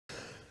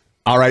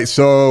All right,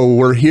 so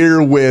we're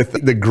here with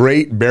the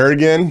great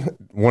Barragan,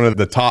 one of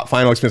the top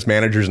final expense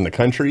managers in the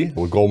country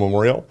with Gold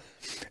Memorial.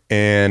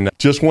 And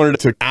just wanted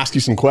to ask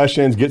you some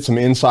questions, get some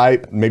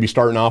insight, maybe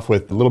starting off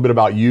with a little bit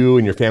about you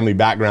and your family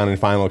background in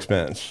final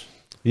expense.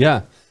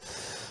 Yeah,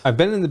 I've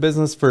been in the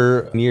business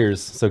for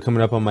years. So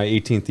coming up on my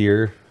 18th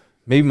year,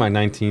 maybe my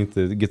 19th,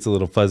 it gets a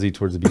little fuzzy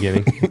towards the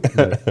beginning.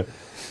 But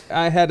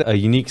I had a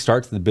unique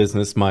start to the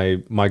business. My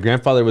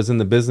grandfather was in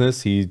the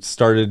business. He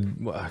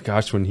started,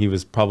 gosh, when he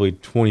was probably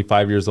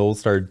 25 years old,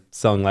 started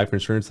selling life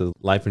insurance as a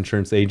life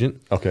insurance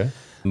agent. Okay.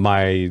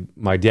 My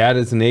dad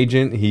is an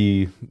agent.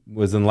 He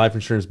was in the life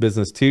insurance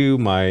business too.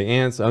 My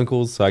aunts,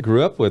 uncles. So I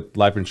grew up with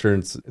life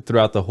insurance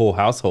throughout the whole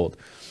household.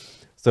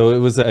 So it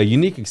was a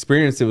unique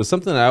experience. It was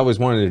something that I always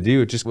wanted to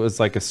do. It just was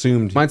like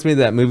assumed. Reminds me of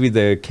that movie,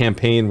 The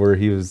Campaign, where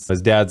his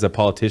dad's a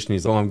politician.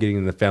 He's, oh, I'm getting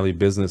in the family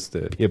business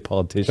to be a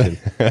politician.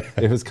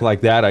 It was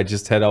like that. I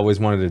just had always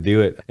wanted to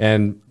do it.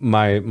 And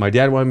my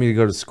dad wanted me to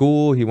go to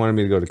school. He wanted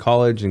me to go to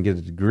college and get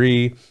a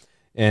degree.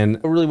 And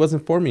it really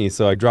wasn't for me.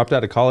 So I dropped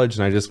out of college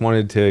and I just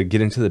wanted to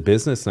get into the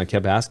business. And I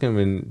kept asking him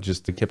and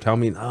just kept telling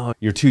me, oh,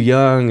 you're too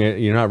young.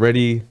 You're not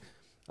ready.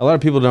 A lot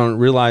of people don't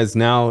realize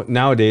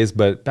nowadays,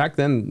 but back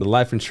then the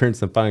life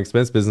insurance and final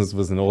expense business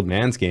was an old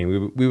man's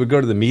game. We would go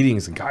to the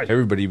meetings and gosh,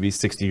 everybody would be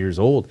 60 years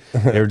old.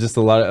 They were just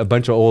a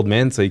bunch of old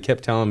men. So he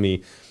kept telling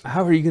me,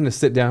 how are you going to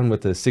sit down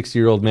with a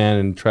 60-year-old man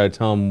and try to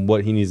tell him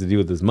what he needs to do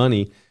with his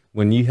money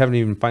when you haven't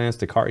even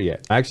financed a car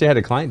yet? I actually had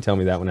a client tell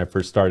me that when I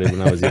first started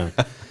when I was young.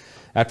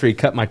 After he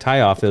cut my tie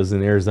off, it was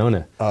in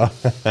Arizona.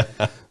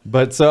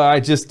 But so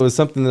it was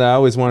something that I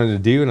always wanted to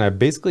do. And I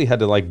basically had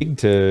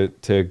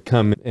to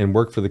come and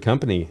work for the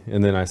company.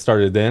 And then I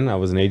started then. I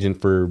was an agent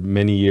for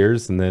many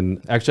years. And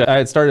then actually I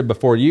had started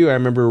before you. I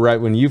remember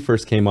right when you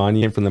first came on,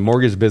 you came from the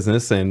mortgage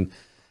business. And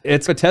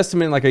it's a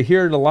testament. Like I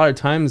hear it a lot of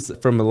times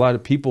from a lot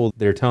of people.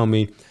 They're telling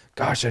me,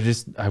 gosh,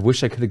 I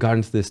wish I could have gotten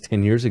into this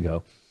 10 years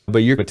ago.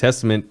 But you're a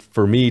testament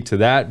for me to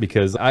that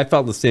because I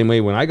felt the same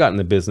way when I got in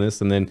the business.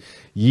 And then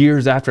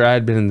years after I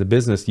had been in the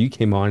business, you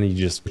came on and you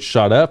just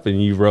shot up and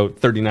you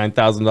wrote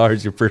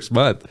 $39,000 your first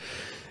month.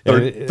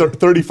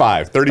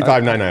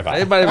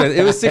 35,995. It might have been.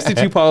 It was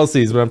 62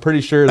 policies, but I'm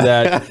pretty sure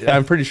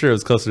it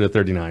was closer to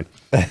 39.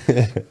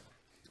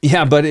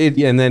 Yeah, but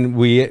and then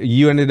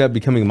you ended up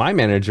becoming my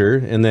manager,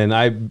 and then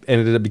I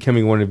ended up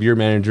becoming one of your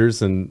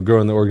managers and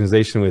growing the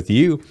organization with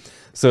you.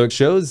 So it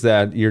shows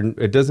that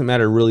it doesn't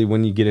matter really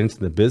when you get into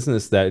the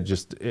business, that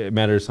it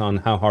matters on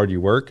how hard you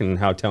work and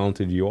how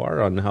talented you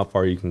are on how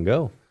far you can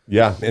go.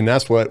 Yeah. And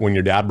that's when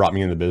your dad brought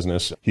me into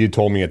business, he had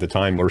told me at the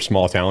time, we're a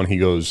small town. He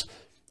goes,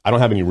 I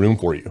don't have any room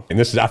for you. And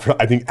this is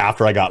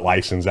after I got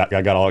licensed,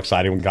 I got all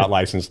excited when I got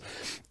licensed.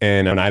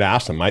 And I'd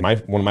asked him, one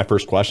of my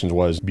first questions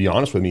was, be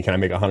honest with me, can I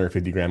make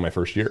 150 grand my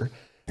first year?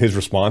 His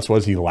response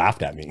was, he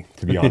laughed at me,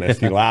 to be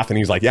honest. He laughed and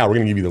he's like, yeah, we're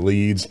going to give you the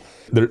leads,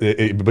 but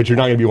you're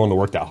not going to be willing to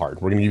work that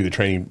hard. We're going to give you the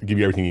training, give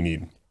you everything you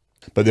need.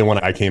 But then when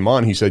I came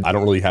on, he said, I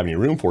don't really have any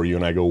room for you.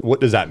 And I go, what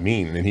does that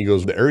mean? And he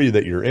goes, the area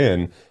that you're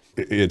in,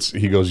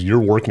 he goes, you're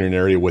working in an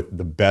area with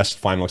the best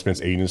final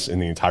expense agents in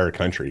the entire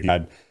country. He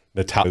had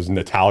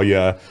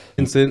Natalia,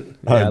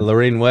 Vincent,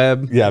 Lorraine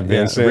Webb,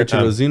 Vincent, Richard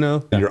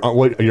Ozuno,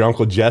 your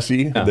uncle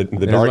Jesse, the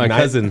Dark Knight. My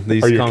cousin. They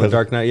used to call him the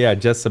Dark Knight. Yeah,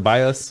 Jess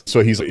Ceballos. So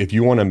he's like, if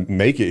you want to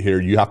make it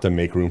here, you have to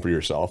make room for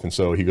yourself. And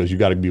so he goes, you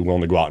got to be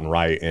willing to go out and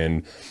write.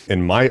 And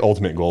my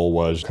ultimate goal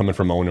was coming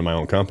from owning my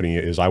own company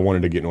is I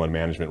wanted to get into a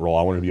management role.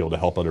 I wanted to be able to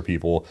help other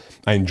people.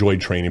 I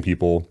enjoyed training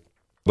people.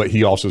 But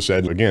he also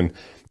said, again,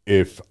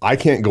 if I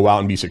can't go out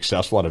and be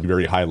successful at a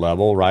very high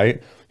level,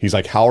 right? He's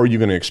like, how are you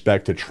going to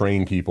expect to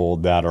train people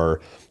that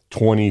are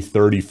 20,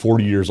 30,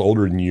 40 years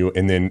older than you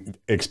and then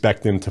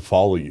expect them to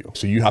follow you?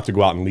 So you have to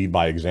go out and lead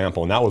by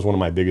example. And that was one of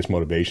my biggest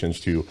motivations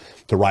to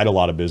write a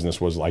lot of business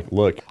was like,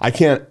 look, I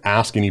can't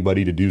ask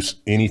anybody to do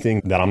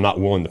anything that I'm not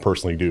willing to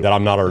personally do, that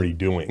I'm not already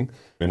doing.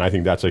 And I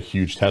think that's a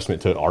huge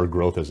testament to our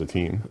growth as a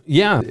team.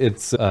 Yeah,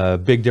 it's a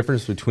big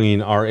difference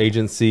between our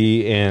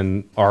agency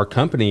and our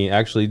company,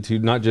 actually, to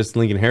not just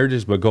Lincoln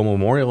Heritage, but Gold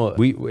Memorial.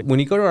 When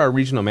you go to our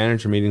regional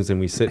manager meetings and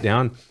we sit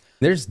down,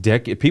 there's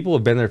people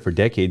have been there for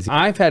decades.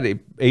 I've had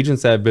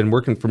agents that have been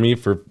working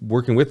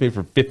with me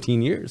for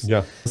 15 years.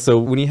 Yeah. So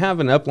when you have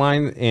an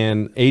upline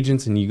and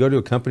agents and you go to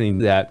a company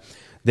that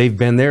they've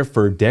been there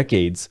for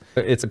decades,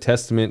 it's a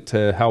testament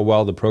to how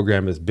well the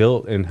program is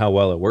built and how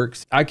well it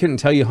works. I couldn't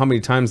tell you how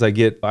many times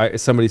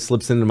somebody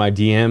slips into my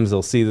DMs,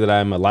 they'll see that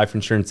I'm a life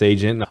insurance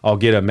agent. I'll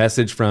get a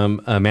message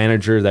from a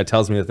manager that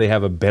tells me that they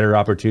have a better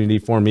opportunity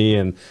for me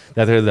and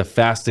that they're the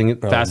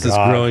fastest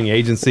growing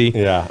agency.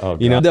 Yeah.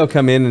 They'll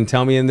come in and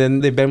tell me, and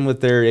then they've been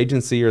with their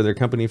agency or their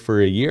company for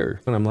a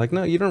year. And I'm like,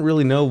 no, you don't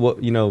really know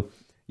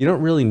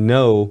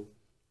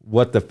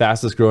what the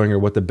fastest growing or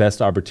what the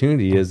best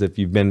opportunity is if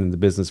you've been in the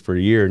business for a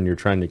year and you're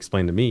trying to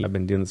explain to me. I've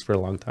been doing this for a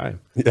long time.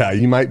 Yeah,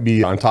 you might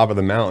be on top of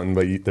the mountain,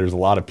 but there's a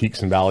lot of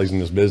peaks and valleys in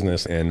this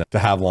business, and to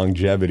have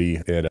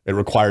longevity, it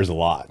requires a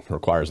lot.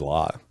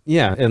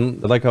 Yeah,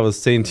 and like I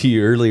was saying to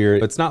you earlier,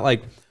 it's not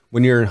like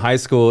when you're in high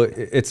school,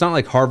 it's not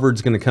like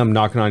Harvard's going to come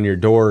knocking on your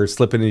door or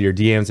slip into your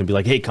DMs and be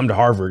like, hey, come to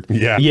Harvard.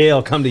 Yeah.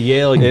 Yale, come to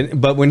Yale.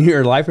 But when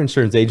you're a life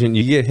insurance agent,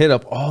 you get hit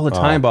up all the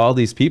time by all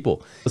these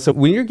people. So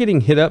when you're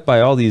getting hit up by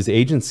all these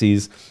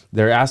agencies,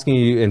 they're asking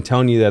you and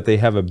telling you that they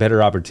have a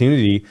better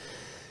opportunity.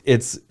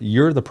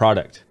 You're the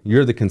product,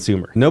 you're the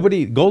consumer.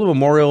 Nobody, Golden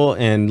Memorial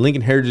and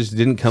Lincoln Heritage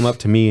didn't come up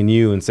to me and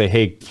you and say,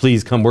 hey,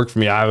 please come work for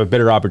me. I have a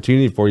better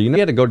opportunity for you. We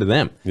had to go to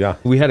them. Yeah.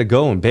 We had to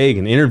go and beg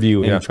and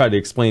interview and try to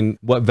explain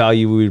what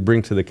value we would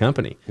bring to the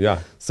company.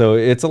 Yeah. So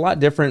it's a lot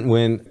different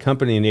when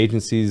company and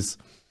agencies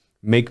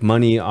make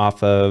money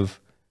off of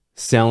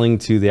selling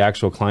to the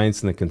actual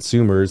clients and the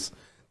consumers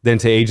than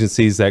to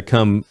agencies that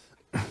come.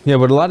 Yeah,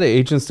 what a lot of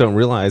agents don't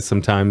realize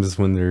sometimes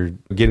when they're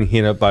getting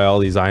hit up by all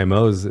these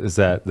IMOs is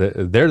that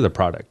they're the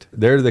product.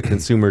 They're the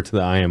consumer to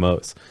the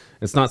IMOs.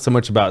 It's not so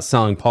much about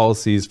selling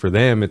policies for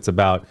them. It's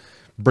about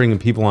bringing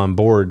people on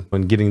board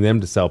and getting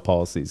them to sell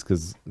policies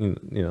because,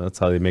 that's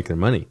how they make their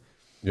money.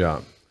 Yeah.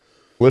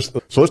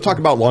 So let's talk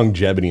about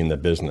longevity in the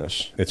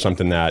business. It's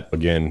something that,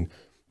 again,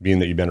 being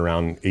that you've been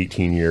around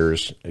 18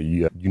 years,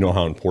 you know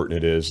how important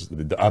it is,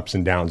 the ups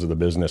and downs of the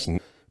business, and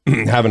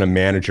having a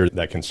manager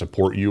that can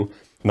support you,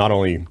 not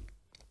only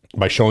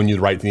by showing you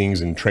the right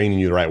things and training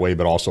you the right way,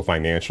 but also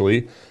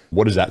financially.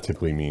 What does that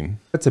typically mean?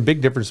 That's a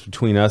big difference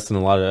between us and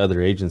a lot of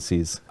other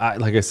agencies.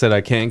 Like I said, I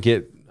can't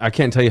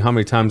tell you how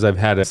many times I've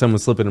had someone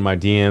slip into my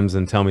DMs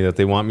and tell me that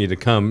they want me to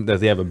come,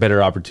 that they have a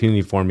better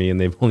opportunity for me, and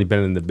they've only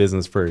been in the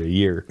business for a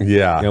year.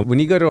 Yeah. When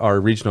you go to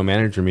our regional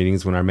manager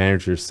meetings, when our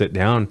managers sit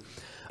down,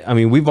 I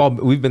mean,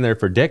 we've been there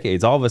for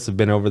decades. All of us have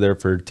been over there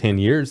for 10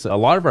 years. A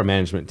lot of our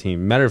management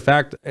team. Matter of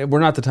fact, we're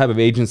not the type of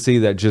agency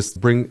that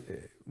just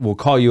will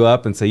call you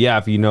up and say, yeah,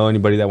 if you know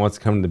anybody that wants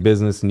to come into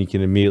business, and you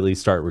can immediately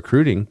start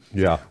recruiting.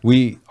 Yeah.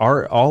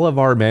 All of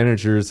our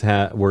managers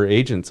were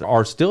agents,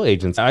 are still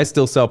agents. I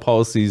still sell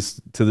policies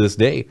to this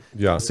day.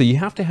 Yeah. So you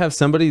have to have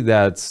somebody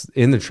that's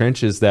in the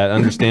trenches that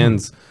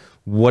understands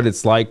what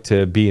it's like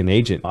to be an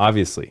agent,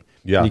 obviously.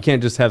 Yeah. You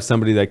can't just have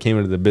somebody that came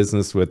into the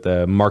business with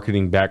a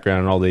marketing background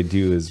and all they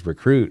do is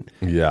recruit.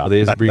 Yeah.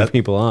 They just bring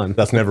people on.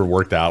 That's never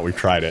worked out. We've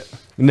tried it.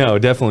 No,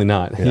 definitely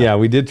not. Yeah,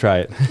 we did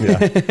try it.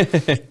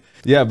 Yeah.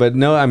 Yeah, but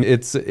no, I mean,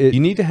 you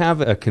need to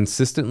have a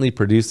consistently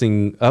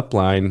producing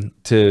upline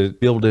to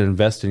be able to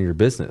invest in your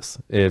business.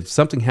 If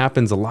something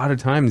happens, a lot of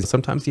times,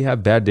 sometimes you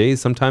have bad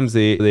days. Sometimes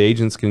the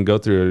agents can go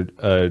through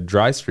a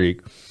dry streak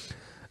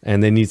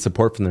and they need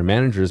support from their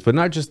managers, but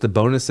not just the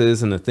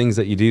bonuses and the things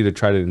that you do to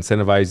try to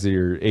incentivize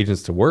your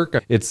agents to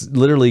work. It's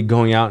literally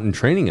going out and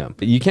training them.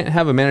 You can't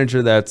have a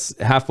manager that's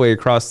halfway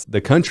across the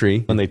country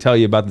when they tell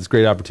you about this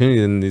great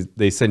opportunity and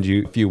they send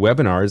you a few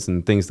webinars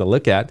and things to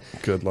look at.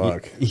 Good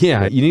luck.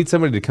 Yeah, you need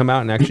somebody to come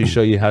out and actually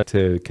show you how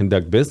to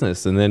conduct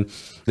business. And then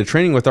the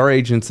training with our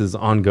agents is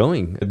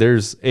ongoing.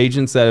 There's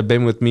agents that have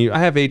been with me. I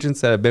have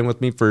agents that have been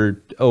with me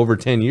for over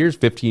 10 years,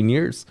 15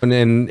 years. And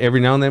then every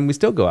now and then we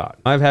still go out.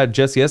 I've had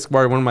Jesse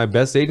Escobar, one of my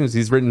best agents.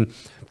 He's written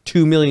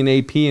 2 million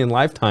AP in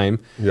lifetime.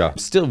 Yeah.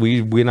 Still,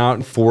 we went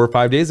out 4 or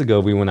 5 days ago.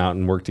 We went out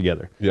and worked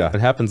together. Yeah. It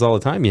happens all the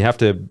time. You have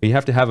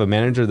to have a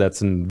manager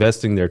that's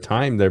investing their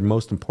time, their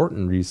most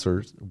important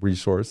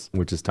resource,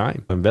 which is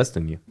time, invest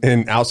in you.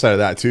 And outside of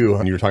that too,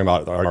 when you were talking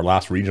about our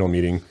last regional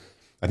meeting,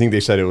 I think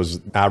they said it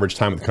was average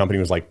time with the company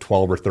was like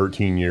 12 or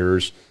 13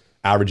 years.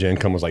 Average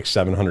income was like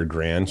 700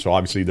 grand. So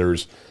obviously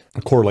there's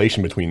a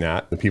correlation between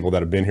that. The people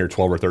that have been here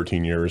 12 or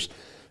 13 years,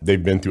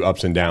 they've been through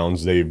ups and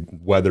downs. They've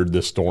weathered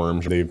the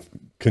storms. They've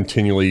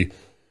continually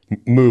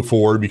moved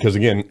forward because,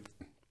 again,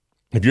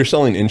 if you're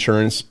selling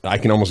insurance, I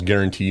can almost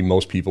guarantee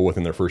most people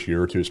within their first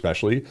year or two,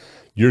 especially,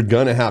 you're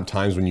going to have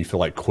times when you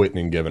feel like quitting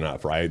and giving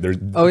up, right?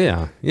 Oh,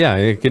 yeah. Yeah.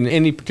 It can,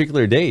 any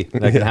particular day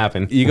that can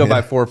happen. You go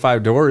by 4 or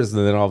 5 doors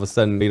and then all of a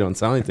sudden you don't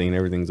sell anything and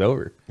everything's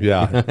over.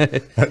 Yeah.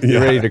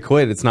 You're ready to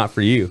quit. It's not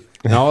for you.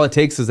 And all it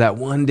takes is that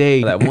one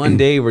day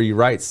where you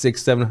write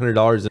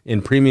 $600-700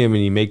 in premium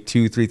and you make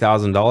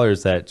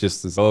 $2,000-3,000 that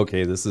just is,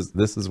 okay, this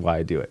is why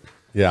I do it.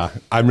 Yeah.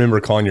 I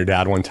remember calling your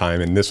dad one time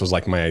and this was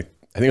like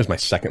I think it was my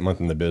second month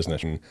in the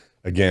business. And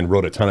again,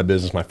 wrote a ton of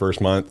business my first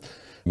month,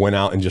 went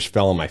out and just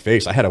fell on my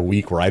face. I had a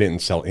week where I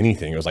didn't sell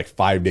anything. It was like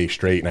 5 days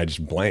straight and I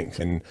just blanked.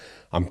 And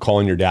I'm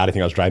calling your dad. I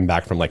think I was driving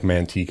back from like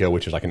Manteca,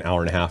 which is like an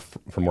hour and a half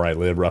from where I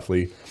live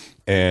roughly.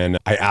 And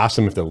I asked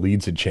him if the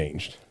leads had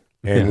changed.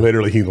 And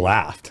literally he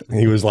laughed. And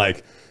he was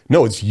like,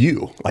 no, it's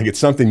you. Like it's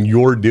something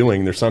you're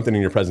doing. There's something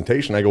in your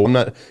presentation. I go, I'm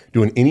not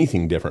doing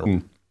anything different.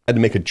 And I had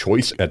to make a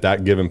choice at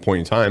that given point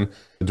in time.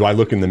 Do I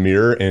look in the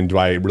mirror and do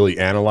I really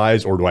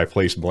analyze or do I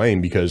place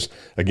blame? Because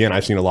again,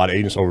 I've seen a lot of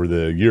agents over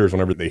the years,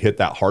 whenever they hit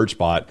that hard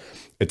spot,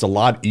 it's a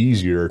lot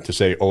easier to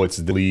say, oh, it's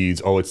the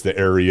leads, oh, it's the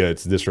area,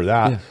 it's this or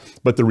that. Yeah.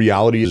 But the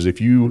reality is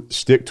if you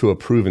stick to a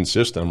proven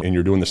system and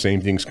you're doing the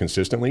same things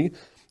consistently,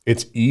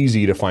 it's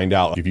easy to find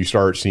out if you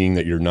start seeing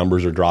that your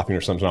numbers are dropping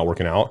or something's not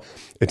working out.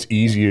 It's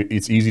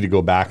easy to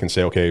go back and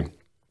say, okay,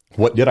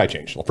 what did I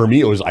change? For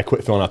me, it was I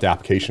quit filling out the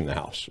application in the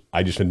house.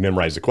 I just had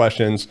memorized the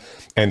questions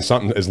and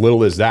something as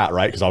little as that,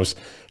 right? Because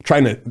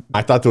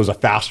I thought there was a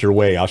faster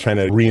way. I was trying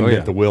to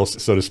reinvent the wheel,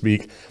 so to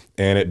speak,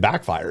 and it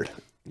backfired.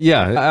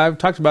 Yeah, I've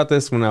talked about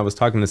this when I was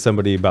talking to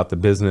somebody about the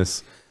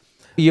business.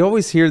 You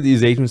always hear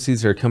these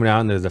agencies that are coming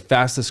out and they're the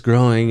fastest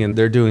growing and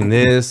they're doing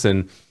this.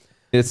 And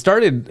it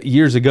started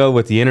years ago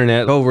with the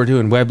internet. Oh, we're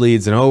doing web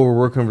leads and oh, we're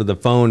working over the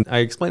phone. I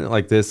explain it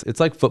like this. It's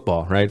like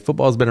football, right?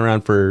 Football's been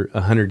around for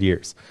 100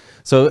 years.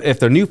 So if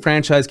the new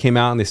franchise came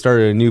out and they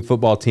started a new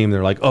football team,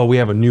 they're like, oh, we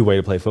have a new way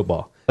to play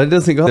football. But it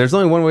doesn't go, there's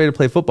only one way to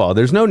play football.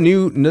 There's no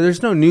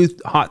new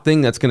hot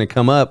thing that's going to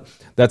come up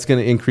that's going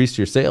to increase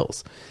your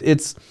sales.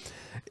 It's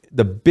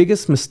the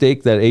biggest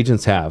mistake that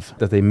agents have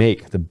that they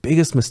make, the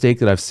biggest mistake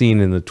that I've seen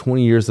in the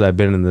 20 years that I've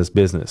been in this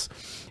business.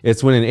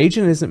 It's when an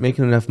agent isn't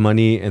making enough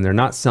money and they're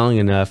not selling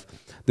enough,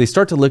 they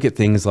start to look at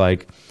things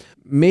like,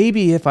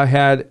 maybe if I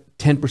had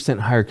 10%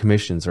 higher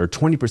commissions or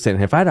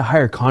 20%, if I had a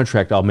higher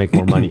contract, I'll make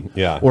more money.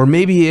 Yeah. Or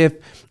maybe if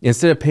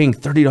instead of paying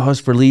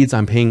 $30 for leads,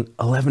 I'm paying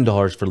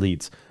 $11 for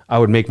leads, I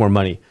would make more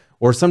money.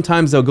 Or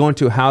sometimes they'll go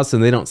into a house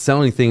and they don't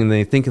sell anything and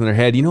they think in their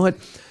head, you know what?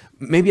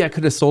 Maybe I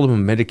could have sold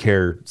them a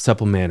Medicare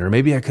supplement, or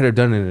maybe I could have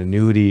done an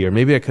annuity, or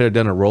maybe I could have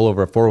done a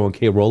rollover, a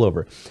 401k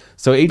rollover.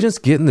 So agents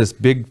get in this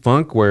big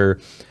funk where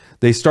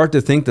they start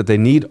to think that they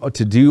need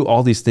to do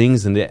all these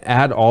things and to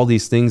add all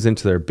these things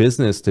into their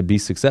business to be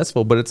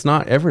successful, but it's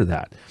not ever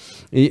that.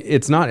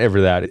 It's not ever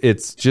that.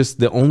 It's just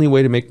the only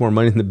way to make more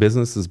money in the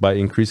business is by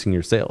increasing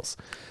your sales.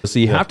 So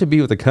you have to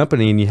be with a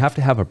company and you have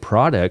to have a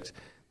product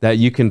that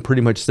you can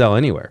pretty much sell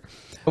anywhere.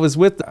 I was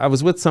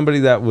with somebody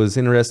that was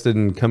interested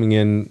in coming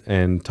in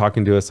and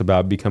talking to us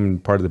about becoming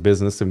part of the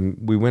business. And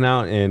we went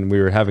out and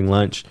we were having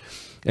lunch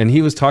and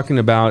he was talking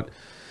about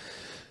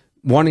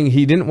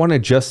he didn't want to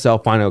just sell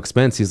Final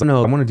Expense. He's like,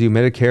 no, I want to do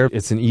Medicare.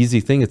 It's an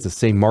easy thing. It's the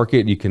same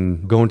market. You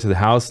can go into the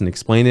house and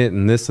explain it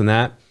and this and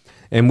that.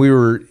 And we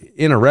were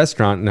in a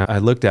restaurant and I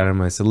looked at him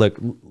and I said, look,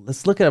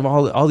 let's look at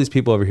all these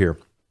people over here.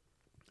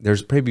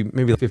 There's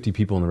maybe 50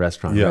 people in the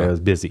restaurant. Yeah. Right? I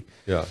was busy.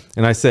 Yeah.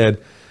 And I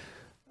said,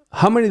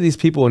 how many of these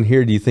people in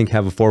here do you think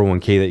have a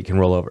 401k that you can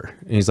roll over?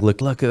 And he's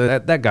like, look,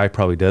 that guy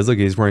probably does. Look,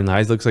 he's wearing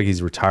nice. Looks like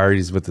he's retired.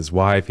 He's with his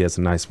wife. He has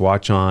a nice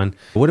watch on.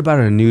 What about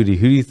an annuity?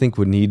 Who do you think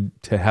would need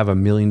to have $1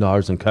 million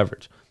in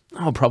coverage?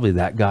 Oh, probably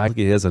that guy.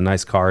 He has a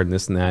nice car and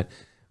this and that.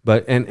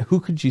 And who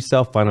could you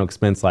sell Final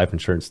Expense life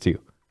insurance to?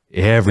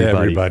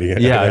 Everybody.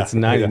 Yeah, it's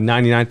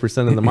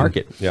 99% of the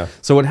market. Yeah.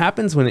 So what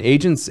happens when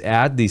agents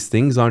add these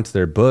things onto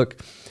their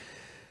book?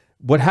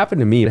 What happened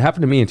to me? It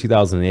happened to me in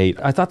 2008.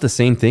 I thought the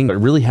same thing, but it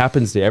really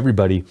happens to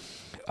everybody.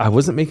 I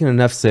wasn't making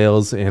enough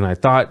sales, and I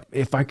thought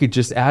if I could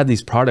just add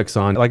these products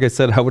on, like I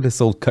said, I would have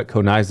sold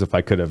Cutco knives if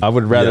I could have. I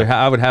would rather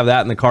I would have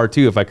that in the car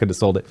too if I could have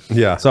sold it.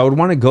 Yeah. So I would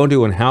want to go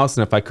into a house,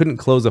 and if I couldn't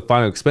close a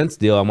Final Expense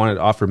deal, I wanted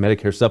to offer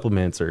Medicare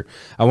supplements, or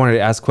I wanted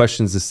to ask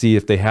questions to see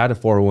if they had a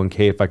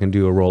 401k, if I can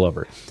do a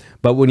rollover.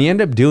 But when you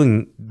end up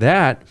doing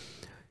that,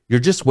 you're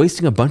just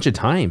wasting a bunch of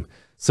time.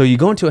 So you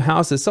go into a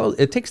house,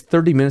 it takes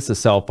 30 minutes to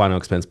sell a Final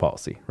Expense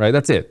policy, right?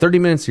 That's it. 30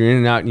 minutes, you're in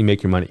and out and you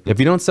make your money. If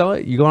you don't sell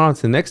it, you go on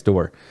to the next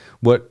door.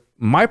 What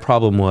my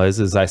problem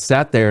is I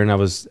sat there and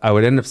I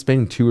would end up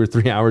spending 2 or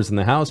 3 hours in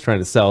the house trying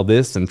to sell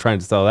this and trying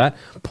to sell that,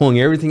 pulling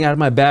everything out of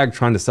my bag,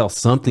 trying to sell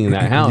something in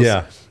that house.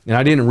 Yeah. And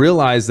I didn't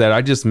realize that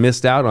I just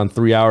missed out on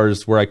 3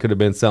 hours where I could have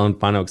been selling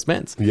Final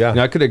Expense. Yeah.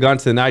 I could have gone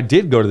and I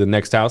did go to the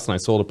next house and I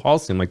sold a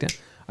policy. I'm like, damn,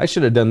 I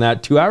should have done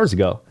that 2 hours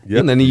ago. Yep.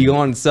 And then you go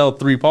on and sell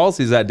 3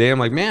 policies that day. I'm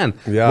like, man,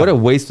 what a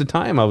waste of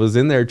time. I was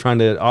in there trying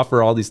to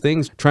offer all these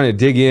things, trying to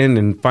dig in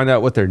and find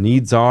out what their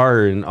needs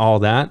are and all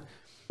that.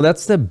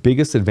 That's the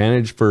biggest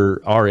advantage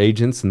for our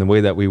agents and the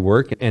way that we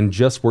work, and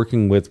just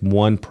working with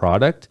one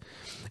product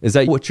is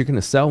that what you're going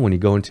to sell when you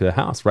go into a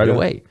house right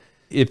away.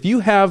 If you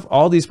have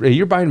all these,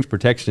 you're buying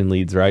protection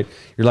leads, right?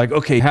 You're like,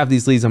 okay, I have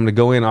these leads. I'm going to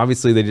go in.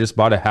 Obviously, they just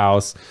bought a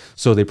house,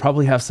 so they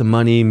probably have some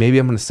money. Maybe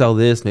I'm going to sell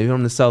this. Maybe I'm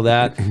going to sell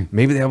that.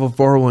 Maybe they have a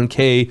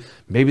 401k.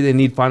 Maybe they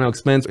need Final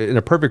Expense. In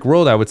a perfect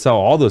world, I would sell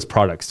all those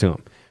products to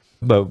them.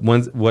 But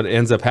what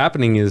ends up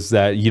happening is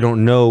that you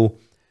don't know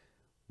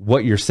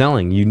what you're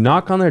selling. You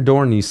knock on their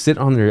door and you sit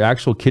on their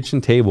actual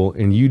kitchen table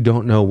and you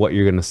don't know what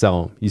you're going to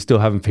sell them. You still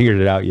haven't figured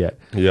it out yet.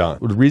 Yeah.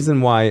 The reason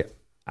why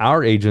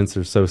our agents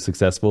are so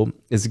successful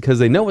is because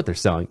they know what they're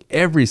selling.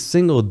 Every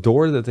single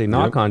door that they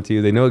knock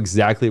onto, they know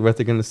exactly what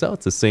they're going to sell.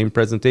 It's the same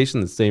presentation,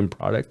 the same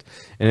product,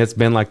 and it's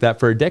been like that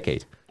for a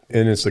decade.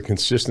 And it's the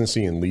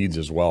consistency in leads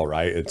as well,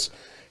 right? It's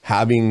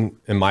having,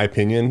 in my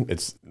opinion,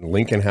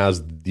 Lincoln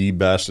has the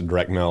best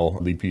direct mail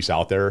lead piece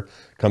out there.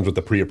 Comes with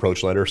the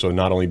pre-approach letter. So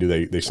not only do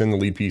they send the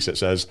lead piece that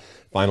says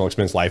Final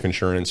Expense Life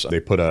Insurance, they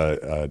put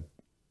a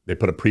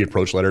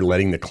pre-approach letter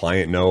letting the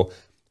client know,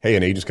 hey,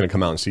 an agent's going to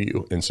come out and see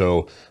you. And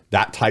so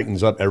that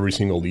tightens up every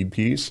single lead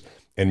piece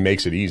and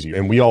makes it easier.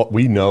 And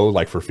we know,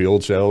 like for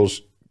field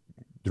sales,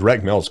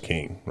 direct mail is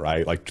king,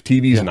 right? Like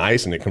TV is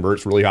nice and it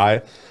converts really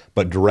high,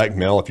 but direct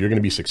mail, if you're going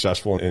to be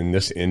successful in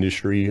this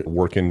industry,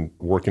 working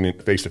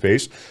face to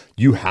face,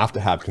 you have to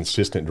have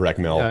consistent direct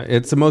mail. Yeah,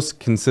 it's the most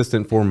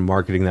consistent form of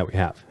marketing that we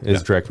have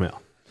is direct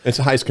mail. It's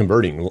the highest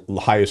converting,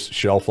 highest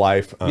shelf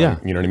life. You know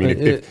what I mean?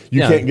 If you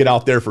yeah. can't get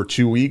out there for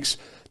 2 weeks,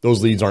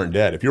 those leads aren't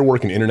dead. If you're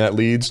working internet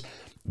leads,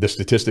 the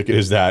statistic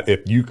is that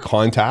if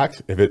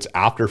it's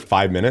after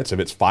 5 minutes, if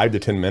it's 5 to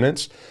 10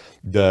 minutes,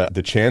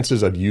 the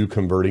chances of you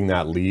converting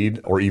that lead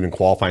or even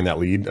qualifying that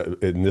lead,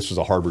 and this is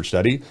a Harvard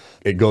study,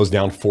 it goes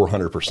down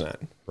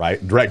 400%,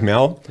 right? Direct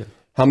mail,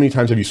 how many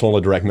times have you sold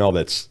a direct mail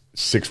that's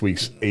 6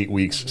 weeks, 8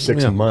 weeks,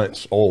 6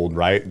 months old,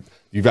 right?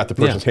 You've got the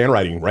person's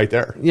handwriting right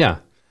there. Yeah.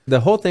 The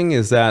whole thing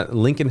is that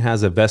Lincoln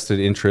has a vested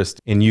interest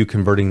in you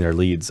converting their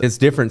leads. It's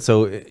different.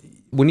 So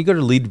when you go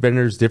to lead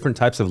vendors, different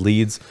types of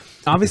leads,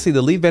 obviously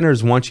the lead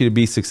vendors want you to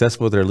be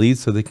successful with their leads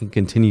so they can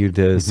continue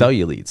to sell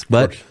you leads.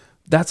 But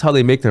that's how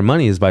they make their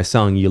money, is by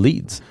selling you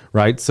leads,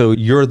 right? So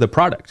you're the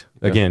product.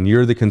 Again,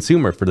 you're the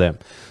consumer for them.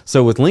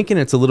 So with Lincoln,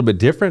 it's a little bit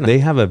different. They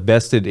have a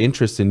vested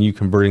interest in you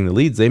converting the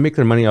leads. They make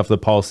their money off the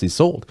policy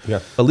sold.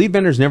 A lead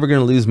vendor is never going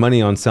to lose money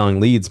on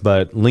selling leads,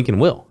 but Lincoln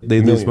will.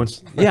 They lose money.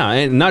 Yeah,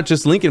 and not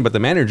just Lincoln, but the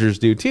managers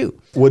do too.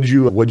 What'd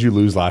you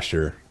lose last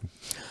year?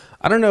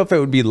 I don't know if it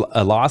would be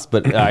a loss,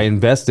 but I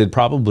invested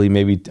probably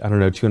maybe, I don't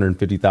know,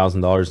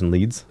 $250,000 in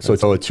leads. So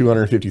it's a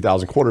 $250,000,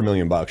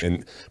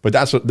 $250,000. But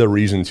that's the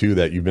reason too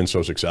that you've been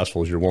so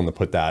successful, is you're willing to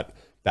put that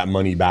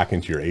money back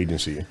into your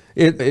agency.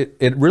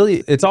 It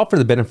really, it's all for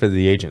the benefit of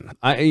the agent.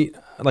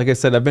 Like I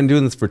said, I've been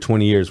doing this for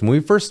 20 years. When we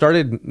first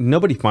started,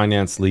 nobody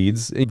financed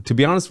leads. To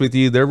be honest with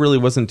you, there really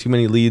wasn't too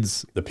many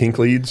leads. The pink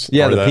leads?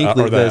 Yeah, the pink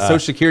leads, the Social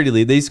Security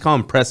lead. They used to call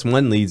them press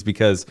one leads,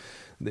 because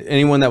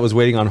anyone that was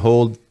waiting on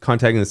hold,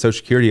 contacting the Social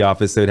Security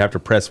office, they would have to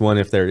press one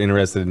if they're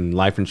interested in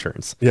life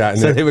insurance. Yeah,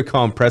 so they would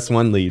call them press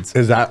one leads.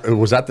 Was that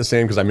the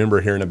same? Because I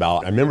remember hearing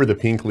about. I remember the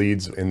pink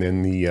leads, and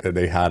then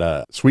they had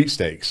a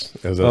sweepstakes.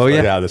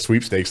 The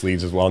sweepstakes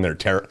leads as well, and they're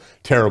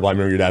terrible. I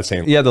remember your dad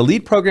saying. Yeah, the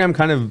lead program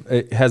kind of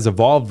has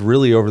evolved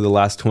really over the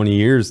last 20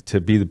 years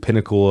to be the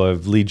pinnacle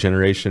of lead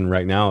generation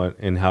right now,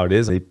 and how it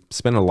is. They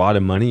spend a lot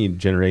of money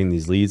generating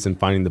these leads and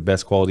finding the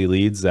best quality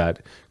leads that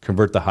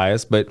convert the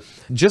highest. But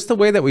just the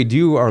way that we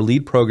do our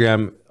lead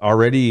program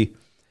already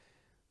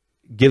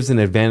gives an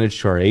advantage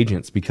to our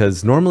agents,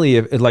 because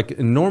normally for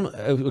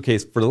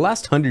the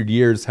last 100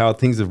 years, how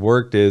things have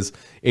worked is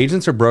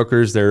agents are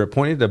brokers. They're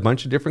appointed to a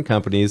bunch of different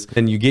companies,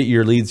 and you get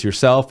your leads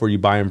yourself or you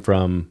buy them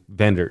from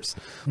vendors.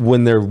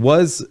 When there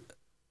was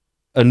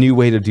a new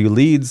way to do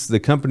leads, the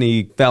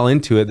company fell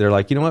into it. They're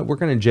like, you know what, we're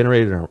going to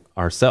generate it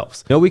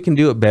ourselves. No, we can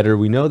do it better.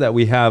 We know that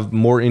we have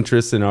more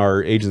interest in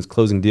our agents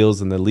closing deals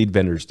than the lead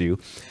vendors do.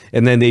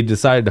 And then they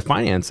decided to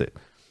finance it.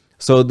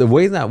 So the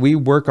way that we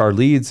work our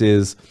leads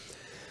is,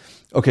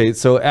 okay,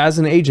 so as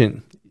an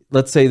agent,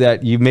 let's say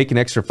that you make an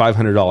extra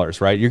 $500,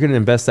 right? You're going to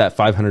invest that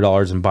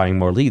 $500 in buying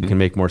more leads. You can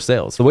make more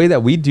sales. The way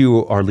that we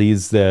do our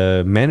leads,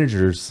 the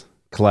managers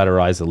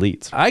collateralize the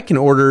leads. I can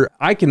order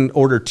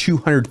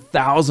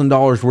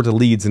 $200,000 worth of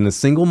leads in a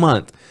single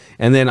month,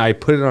 and then I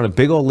put it on a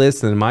big old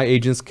list, and my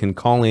agents can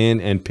call in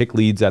and pick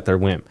leads at their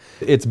whim.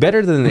 It's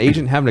better than an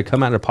agent having to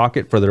come out of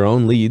pocket for their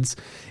own leads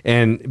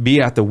and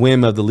be at the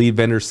whim of the lead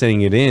vendor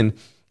sending it in,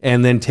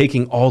 and then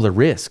taking all the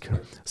risk.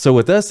 So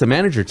with us, the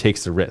manager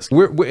takes the risk,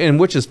 and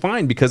which is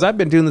fine, because I've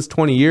been doing this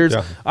 20 years.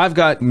 Yeah. I've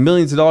got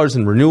millions of dollars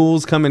in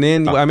renewals coming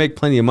in. I make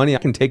plenty of money. I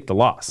can take the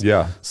loss.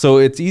 Yeah. So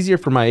it's easier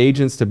for my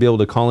agents to be able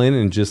to call in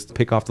and just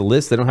pick off the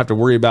list. They don't have to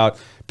worry about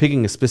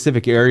picking a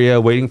specific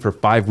area, waiting for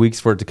 5 weeks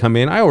for it to come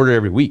in. I order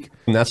every week.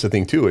 And that's the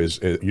thing too, is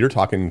you're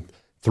talking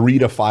 3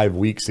 to 5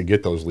 weeks to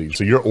get those leads.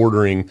 So you're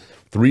ordering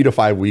 3 to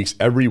 5 weeks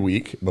every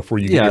week before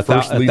you get your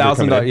first lead.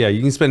 Yeah,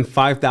 you can spend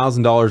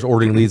 $5,000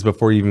 ordering leads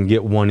before you even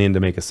get one in to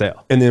make a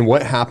sale. And then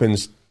what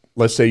happens,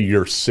 let's say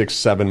you're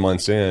 6-7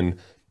 months in,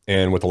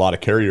 and with a lot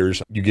of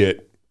carriers, you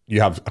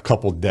have a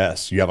couple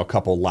deaths, you have a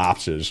couple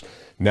lapses.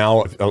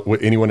 Now,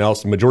 with anyone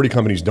else, the majority of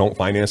companies don't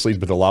finance leads,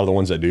 but a lot of the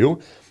ones that do,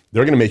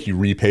 they're going to make you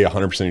repay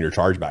 100% of your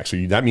chargeback. So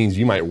that means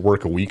you might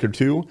work a week or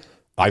two.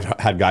 I've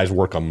had guys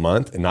work a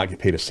month and not get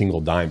paid a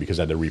single dime because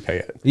I had to repay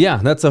it. Yeah,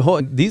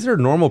 these are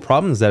normal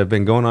problems that have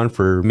been going on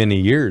for many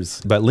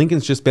years. But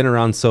Lincoln's just been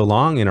around so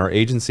long, and our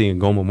agency and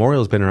Gold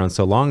Memorial has been around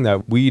so long,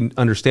 that we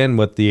understand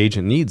what the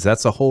agent needs.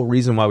 That's the whole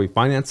reason why we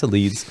finance the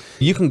leads.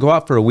 You can go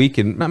out for a week,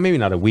 and maybe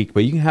not a week,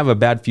 but you can have a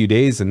bad few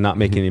days and not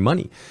make any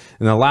money.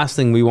 And the last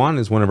thing we want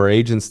is one of our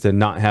agents to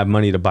not have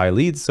money to buy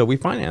leads, so we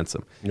finance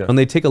them. Yeah. And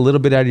they take a little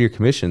bit out of your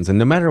commissions. And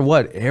no matter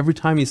what, every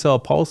time you sell a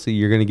policy,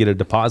 you're going to get a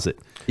deposit.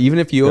 Even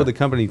if you owe the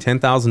company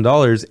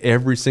 $10,000,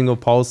 every single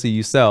policy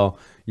you sell,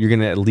 you're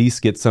going to at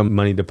least get some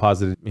money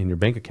deposited in your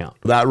bank account.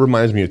 That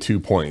reminds me of 2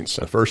 points.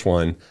 The first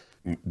one,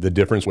 the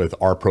difference with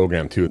our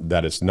program too,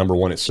 that it's number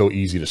one, it's so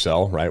easy to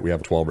sell, right? We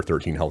have 12 or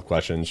 13 health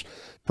questions.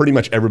 Pretty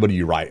much everybody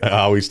you write.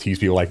 I always tease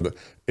people, like,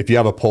 if you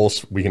have a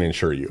pulse, we can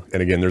insure you.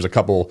 And again, there's a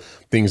couple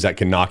things that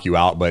can knock you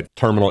out, but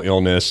terminal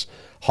illness,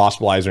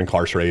 hospitalized or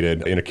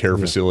incarcerated in a care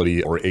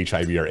facility, or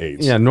HIV or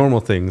AIDS. Yeah,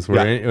 normal things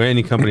where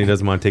any company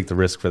doesn't want to take the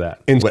risk for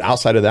that. But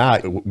outside of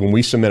that, when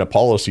we submit a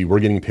policy, we're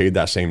getting paid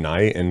that same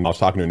night. And I was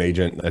talking to an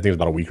agent, I think it was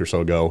about a week or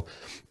so ago,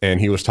 and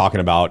he was talking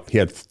about, he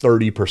had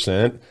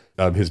 30%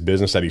 of his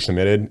business that he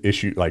submitted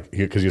issue,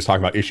 because he was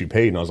talking about issue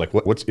paid. And I was like,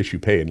 what's issue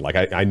paid?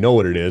 Like, I know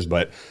what it is,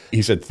 but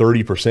he said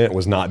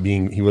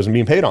 30% he wasn't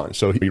being paid on.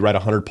 So he write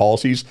 100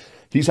 policies,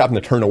 he's having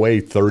to turn away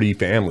 30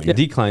 families. Yeah,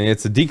 decline.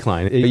 It's a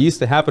decline. It used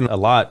to happen a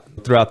lot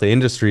throughout the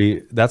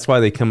industry. That's why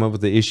they come up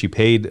with the issue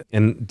paid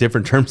and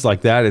different terms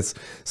like that. It's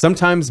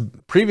sometimes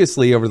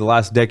previously over the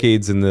last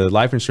decades in the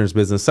life insurance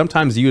business,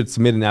 sometimes you would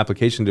submit an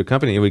application to a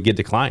company, it would get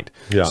declined.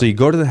 Yeah. So you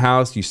go to the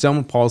house, you sell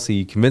them a policy,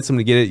 you convince them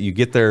to get it, you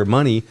get their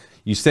money,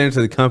 you send it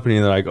to the company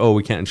and they're like, oh,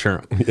 we can't insure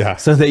them. Yeah.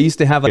 So they used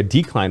to have like a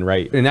decline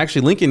rate. And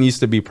actually Lincoln used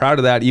to be proud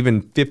of that.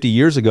 Even 50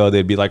 years ago,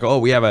 they'd be like, oh,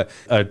 we have a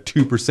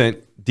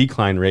 2%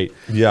 decline rate.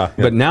 Yeah.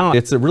 But now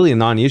it's really a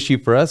non-issue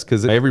for us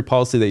because every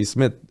policy that you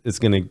submit, it's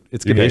gonna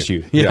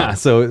issue. Yeah.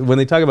 So when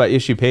they talk about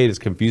issue paid, it's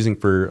confusing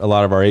for a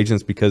lot of our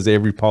agents because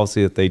every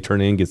policy that they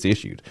turn in gets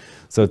issued.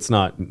 So it's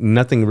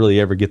nothing really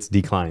ever gets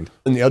declined.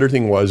 And the other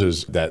thing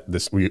is that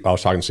I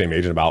was talking to the same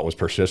agent about was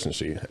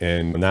persistency.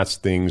 And that's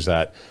things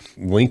that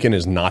Lincoln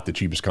is not the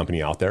cheapest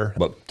company out there,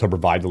 but to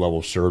provide the level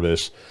of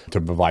service,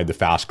 to provide the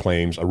fast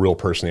claims, a real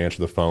person to answer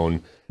the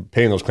phone,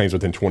 paying those claims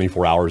within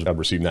 24 hours of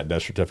receiving that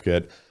death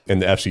certificate,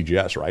 and the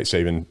FCGS, right?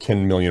 Saving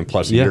 10 million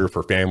plus a year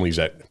for families.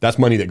 That's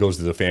money that goes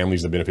to the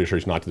families, the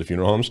beneficiaries, not to the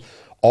funeral homes.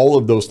 All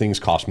of those things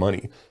cost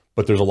money.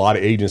 But there's a lot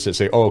of agents that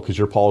say, oh, because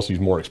your policy is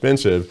more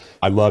expensive,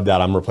 I love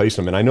that, I'm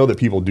replacing them. And I know that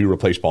people do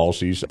replace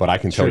policies, but I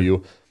can tell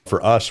you,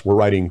 for us, we're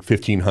writing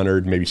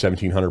 1,500, maybe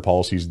 1,700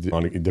 policies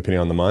depending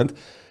on the month.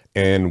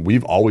 And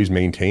we've always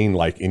maintained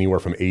like anywhere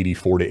from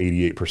 84 to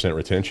 88%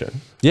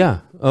 retention. Yeah.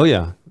 Oh,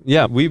 yeah.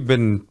 Yeah. We've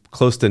been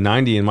close to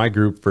 90 in my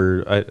group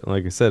for,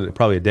 like I said,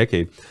 probably a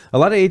decade. A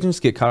lot of agents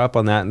get caught up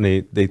on that and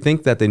they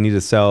think that they need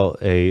to sell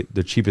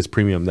the cheapest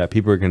premium, that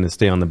people are going to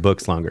stay on the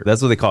books longer.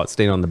 That's what they call it,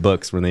 staying on the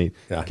books when they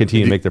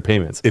continue to make their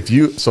payments.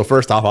 So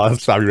first off, I'll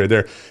stop you right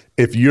there.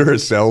 If you're a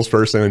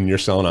salesperson and you're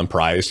selling on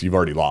price, you've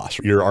already lost.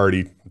 You're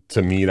already,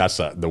 to me, that's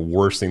the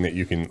worst thing that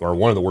you can, or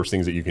one of the worst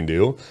things that you can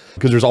do,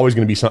 because there's always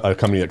going to be a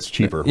company that's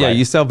cheaper. Yeah, right?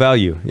 You sell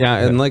value. Yeah,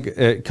 and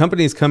like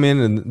companies come in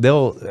and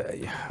they'll,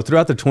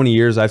 throughout the 20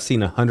 years, I've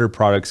seen 100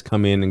 products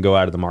come in and go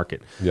out of the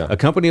market. Yeah. A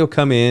company will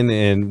come in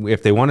and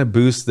if they want to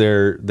boost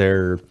their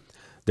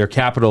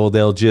capital,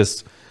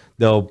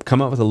 they'll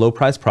come up with a low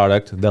price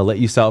product. They'll let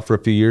you sell it for a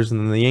few years and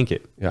then they yank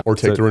it. Yeah. Or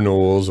take the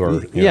renewals or or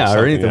anything.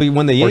 Yeah.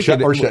 When they yank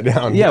or shut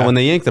down. Yeah, when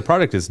they yank the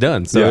product, it's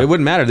done. So it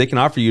wouldn't matter. They can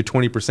offer you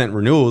 20%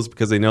 renewals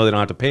because they know they don't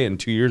have to pay it. In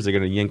 2 years, they're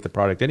going to yank the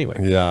product anyway.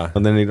 Yeah.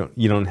 And then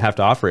you don't have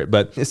to offer it.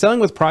 But selling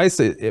with price,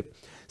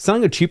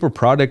 selling a cheaper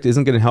product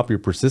isn't going to help your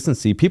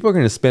persistency. People are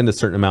going to spend a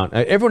certain amount.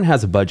 Everyone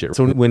has a budget.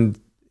 So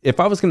if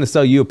I was going to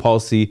sell you a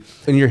policy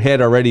in your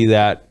head already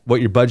that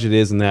what your budget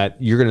is and that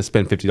you're going to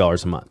spend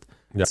 $50 a month.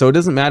 Yeah. So it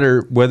doesn't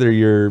matter whether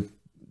your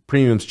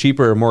premium's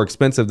cheaper or more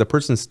expensive, the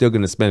person's still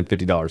going to spend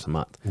 $50 a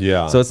month.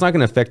 Yeah. So it's not going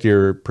to affect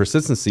your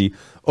persistency.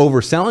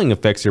 Overselling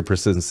affects your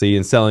persistency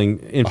and selling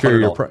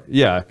inferior. Or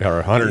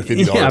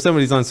 $150. Yeah. If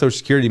somebody's on Social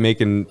Security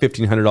making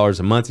 $1,500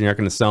 a month and you're not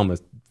going to sell them a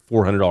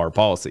 $400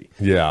 policy.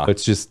 Yeah.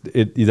 It's just,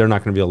 they're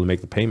not going to be able to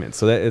make the payment.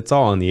 So it's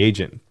all on the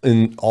agent.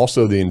 And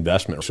also the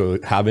investment. So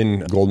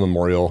having Gold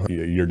Memorial,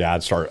 your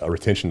dad start a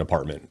retention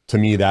department. To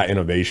me, that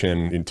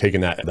innovation and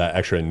taking that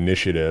extra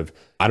initiative,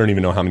 I don't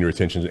even know how many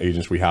retention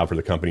agents we have for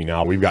the company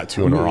now. We've got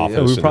 2 in our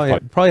office. We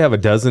probably have a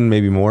dozen,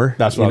 maybe more.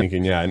 That's what I'm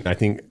thinking. Yeah. And I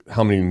think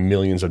how many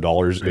millions of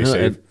dollars they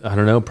save? I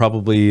don't know,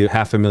 probably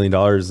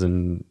 $500,000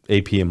 in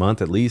AP a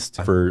month at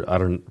least for I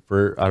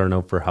don't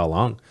know for how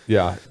long.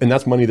 Yeah. And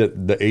that's money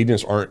that the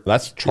agents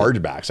that's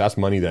chargebacks. That's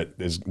money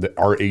that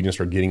our agents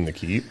are getting to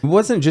keep. It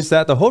wasn't just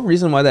that. The whole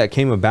reason why that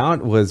came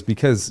about was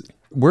because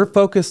we're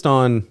focused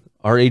on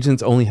our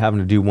agents only having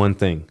to do one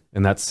thing,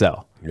 and that's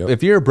sell. Yep.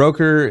 If you're a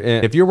broker,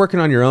 if you're working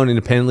on your own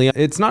independently,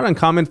 it's not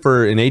uncommon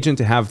for an agent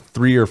to have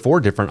 3 or 4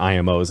 different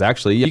IMOs.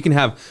 Actually, you can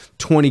have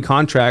 20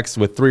 contracts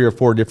with 3 or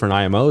 4 different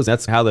IMOs.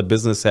 That's how the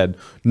business had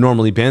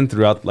normally been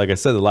throughout, like I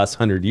said, the last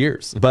 100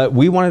 years. But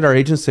we wanted our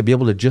agents to be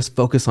able to just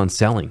focus on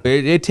selling.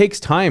 It takes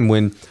time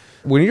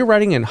when you're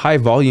writing in high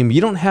volume,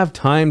 you don't have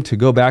time to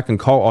go back and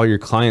call all your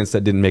clients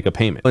that didn't make a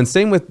payment. And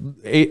same with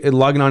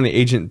logging on to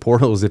agent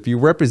portals. If you're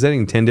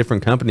representing 10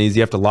 different companies,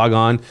 you have to log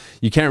on.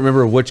 You can't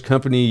remember which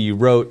company you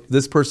wrote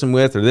this person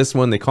with or this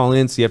one. They call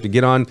in, so you have to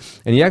get on.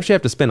 And you actually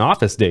have to spend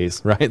office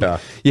days, right? Yeah.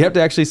 You have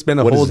to actually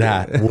spend a whole day.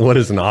 What is that? What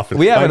is an office day?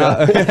 We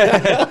have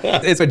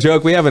it's a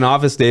joke. We have an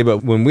office day,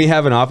 but when we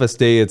have an office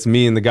day, it's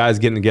me and the guys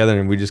getting together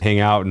and we just hang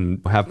out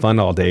and have fun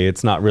all day.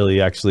 It's not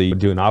really actually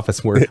doing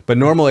office work. But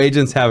normal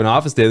agents have an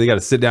office day. They got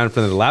to sit down in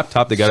front of the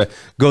laptop. They got to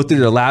go through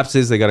their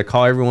lapses. They got to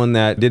call everyone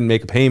that didn't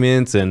make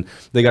payments, and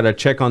they got to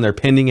check on their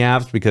pending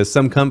apps because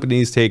some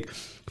companies take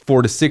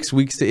 4 to 6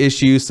 weeks to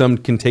issue. Some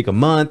can take a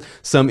month.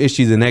 Some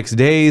issue the next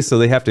day. So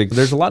they have to,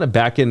 there's a lot of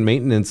back end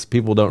maintenance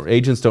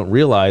agents don't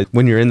realize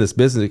when you're in this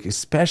business,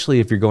 especially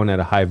if you're going at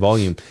a high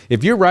volume.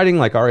 If you're writing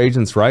like our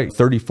agents write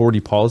 30,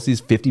 40 policies,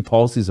 50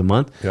 policies a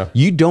month,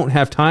 you don't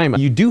have time.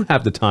 You do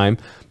have the time,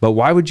 but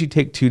why would you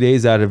take 2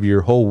 days out of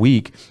your whole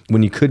week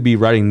when you could be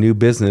writing new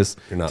business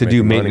to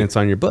do maintenance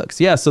on your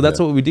books? Yeah. So that's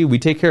what we do. We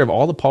take care of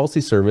all the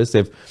policy service.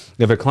 If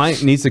a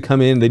client needs to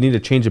come in, they need to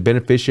change a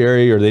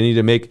beneficiary or they need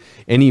to make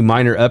any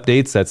minor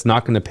updates that's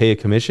not going to pay a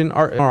commission,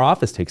 our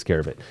office takes care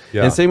of it.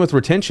 Yeah. And same with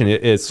retention.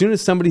 As soon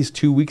as somebody's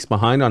 2 weeks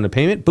behind on the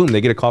payment, boom,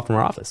 they get a call from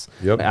our office.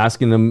 Yep.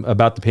 Asking them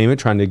about the payment,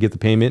 trying to get the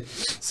payment,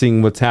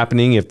 seeing what's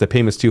happening. If the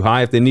payment's too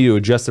high, if they need to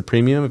adjust the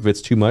premium, if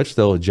it's too much,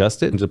 they'll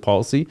adjust it into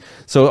policy.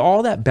 So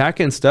all that back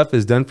end stuff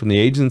is done from the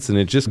agents, and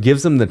it just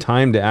gives them the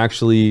time to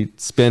actually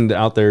spend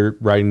out there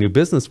writing new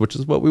business, which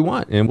is what we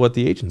want and what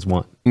the agents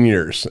want.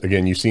 Years.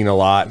 Again, you've seen a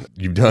lot.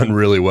 You've done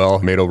really well,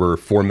 made over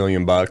 $4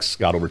 million,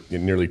 got over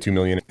nearly $2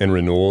 million in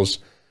renewals.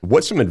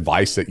 What's some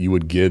advice that you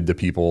would give to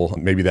people,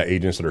 maybe that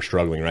agents that are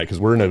struggling, right? Because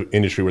we're in an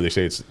industry where they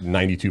say it's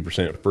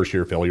 92% first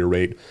year failure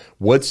rate.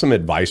 What's some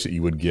advice that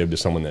you would give to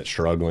someone that's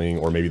struggling,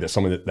 or maybe that's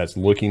someone that's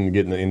looking to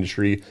get in the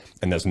industry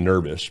and that's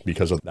nervous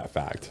because of that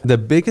fact? The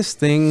biggest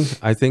thing,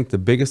 I think the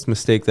biggest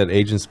mistake that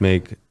agents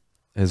make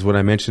is what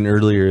I mentioned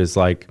earlier, is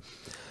like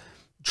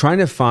trying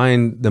to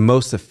find the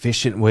most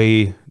efficient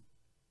way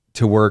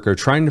to work, or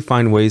trying to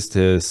find ways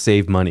to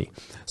save money.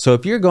 So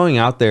if you're going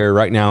out there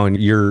right now and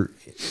you're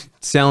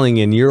selling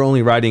and you're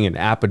only writing an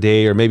app a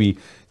day, or maybe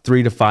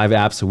 3 to 5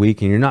 apps a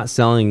week, and you're not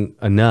selling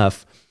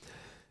enough,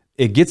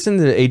 it gets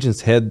into the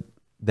agent's head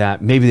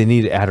that maybe they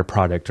need to add a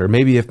product, or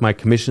maybe if my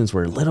commissions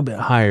were a little bit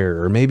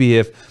higher, or maybe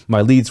if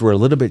my leads were a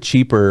little bit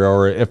cheaper,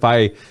 or if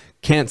I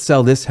can't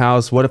sell this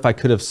house, what if I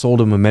could have sold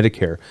them a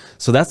Medicare?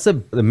 So that's the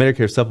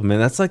Medicare supplement.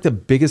 That's like the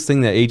biggest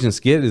thing that agents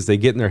get, is they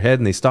get in their head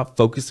and they stop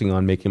focusing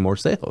on making more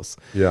sales.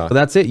 Yeah. So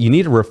that's it. You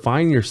need to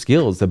refine your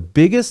skills. The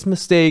biggest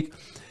mistake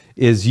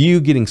is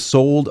you getting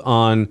sold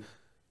on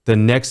the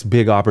next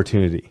big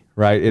opportunity,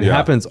 right? It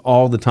happens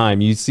all the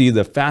time. You see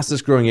the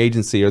fastest growing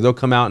agency, or they'll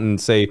come out and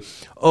say,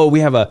 oh,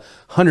 we have a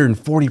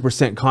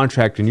 140%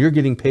 contract and you're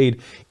getting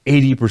paid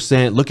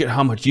 80%. Look at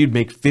how much you'd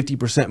make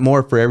 50%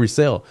 more for every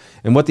sale.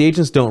 And what the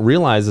agents don't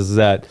realize is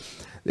that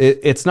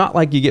it's not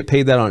like you get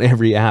paid that on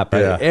every app.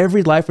 Right? Yeah.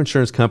 Every life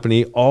insurance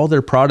company, all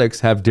their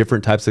products have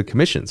different types of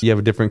commissions. You have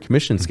a different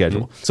commission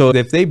schedule. So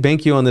if they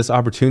bank you on this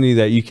opportunity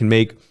that you can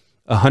make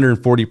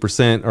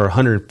 140% or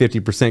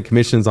 150%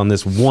 commissions on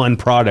this one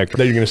product,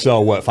 That you're going to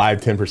sell, what,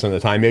 5-10% of the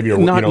time, maybe? Or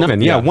not even,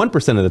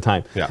 1% of the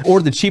time. Yeah.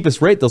 Or the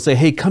cheapest rate. They'll say,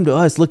 hey, come to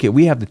us. Look,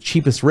 we have the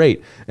cheapest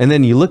rate. And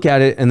then you look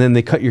at it, and then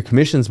they cut your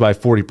commissions by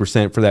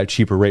 40% for that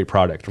cheaper rate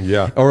product.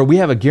 Yeah. Or we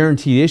have a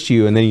guaranteed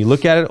issue, and then you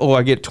look at it, oh,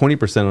 I get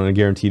 20% on a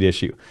guaranteed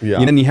issue. Yeah.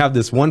 And then you have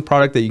this one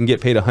product that you can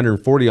get paid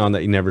 140 on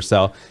that you never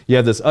sell. You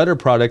have this other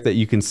product that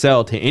you can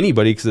sell to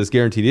anybody because it's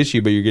guaranteed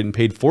issue, but you're getting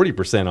paid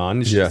 40%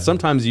 on. Yeah.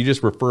 Sometimes you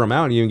just refer them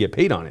out and you even get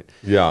paid on it.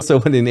 Yeah. So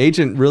when an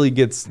agent really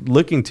gets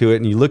looking to it,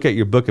 and you look at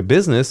your book of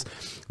business,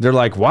 they're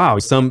like, wow,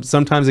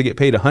 sometimes I get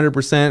paid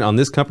 100%. On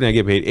this company, I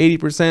get paid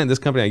 80%. This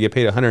company, I get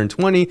paid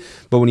 120.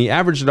 But when you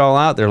average it all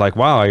out, they're like,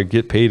 wow, I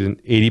get paid an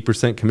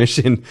 80%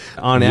 commission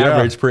on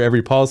average per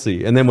every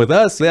policy. And then with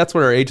us, that's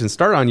what our agents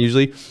start on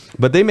usually,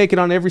 but they make it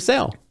on every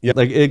sale. Yep.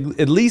 Like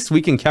at least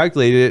we can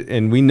calculate it,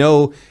 and we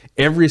know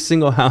every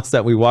single house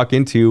that we walk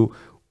into,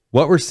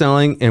 what we're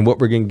selling and what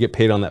we're going to get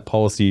paid on that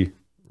policy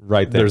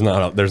right there.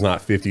 There's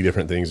not 50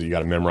 different things that you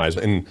got to memorize.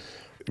 And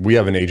we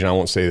have an agent, I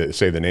won't say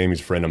the name, he's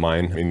a friend of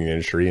mine in the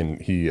industry,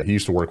 and he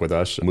used to work with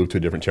us, moved to a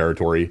different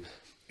territory.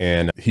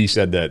 And he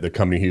said that the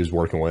company he was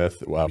working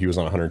with, well, he was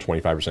on a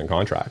 125%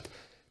 contract,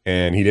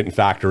 and he didn't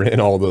factor in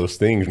all those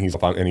things.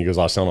 And he goes,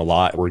 I was selling a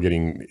lot. We're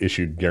getting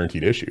issued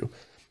guaranteed issue.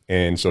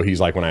 And so he's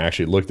like, when I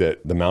actually looked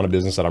at the amount of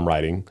business that I'm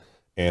writing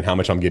and how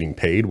much I'm getting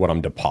paid, what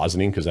I'm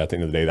depositing, because at the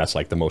end of the day, that's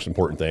like the most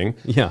important thing.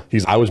 Yeah.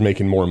 I was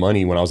making more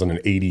money when I was on an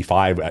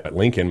 85 at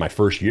Lincoln my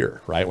first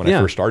year, right? When I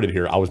first started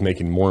here, I was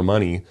making more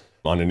money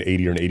on an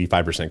 80 or an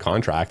 85%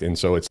 contract. And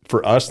so it's,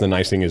 for us, the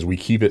nice thing is we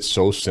keep it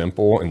so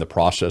simple and the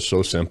process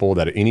so simple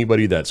that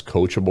anybody that's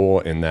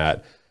coachable and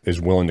that is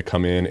willing to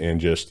come in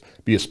and just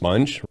be a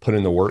sponge, put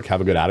in the work,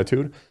 have a good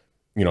attitude,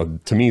 you know,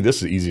 to me, this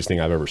is the easiest thing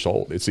I've ever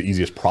sold. It's the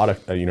easiest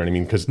product, you know what I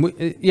mean? Because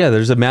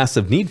there's a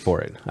massive need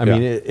for it. I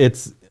mean,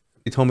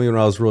 they told me when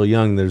I was real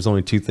young, there's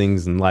only 2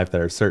 things in life that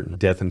are certain: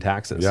 death and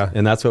taxes. Yeah.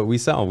 And that's what we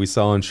sell. We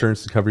sell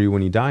insurance to cover you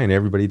when you die, and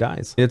everybody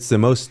dies. It's the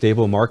most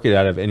stable market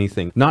out of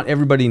anything. Not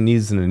everybody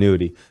needs an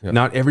annuity. Yeah.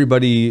 Not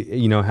everybody,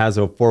 has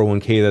a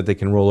 401k that they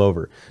can roll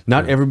over.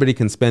 Not everybody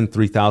can spend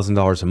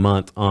 $3,000 a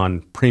month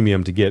on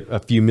premium to get a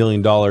few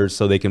 $1,000,000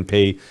 so they can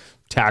pay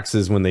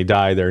taxes when they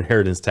die, their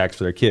inheritance tax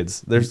for their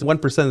kids. There's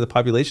 1% of the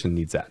population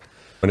needs that.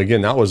 And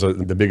again, that was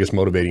the biggest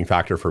motivating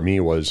factor for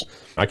me. Was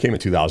I came in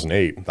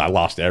 2008, I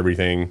lost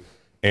everything,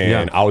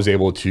 and I was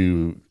able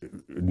to,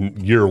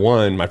 year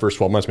one, my first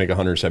 12 months, make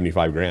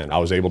 175 grand. I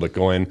was able to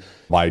go in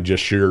by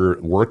just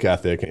sheer work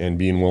ethic and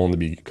being willing to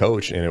be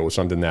coached. And it was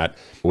something that,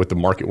 with the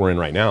market we're in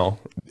right now,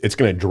 it's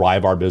going to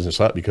drive our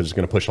business up, because it's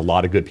going to push a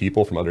lot of good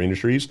people from other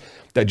industries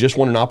that just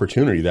want an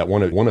opportunity, that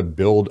want to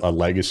build a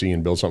legacy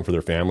and build something for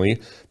their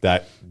family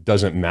that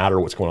doesn't matter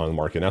what's going on in the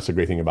market. And that's the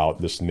great thing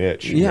about this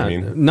niche. Yeah,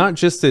 not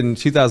just in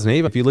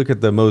 2008. If you look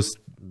at the most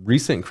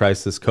recent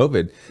crisis,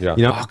 COVID. Yeah.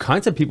 You know, all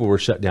kinds of people were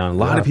shut down. A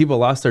lot of people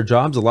lost their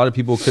jobs. A lot of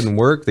people couldn't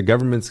work. The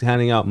government's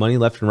handing out money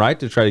left and right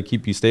to try to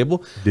keep you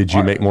stable. Did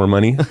you make more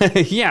money?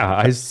 Yeah,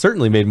 I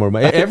certainly made more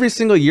money. Every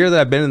single year that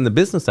I've been in the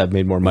business, I've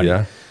made more money.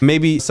 Yeah.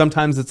 Maybe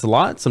sometimes it's a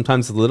lot,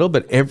 sometimes it's a little,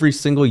 but every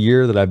single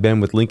year that I've been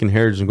with Lincoln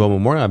Heritage and Gold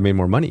Memorial, I've made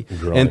more money.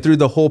 Right. And through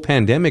the whole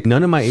pandemic,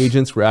 none of my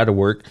agents were out of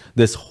work.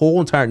 This whole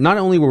entire, not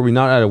only were we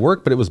not out of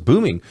work, but it was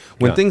booming.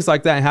 When things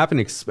like that happen,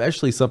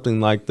 especially something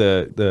like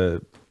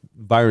the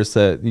virus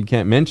that you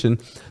can't mention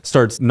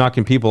starts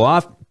knocking people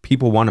off,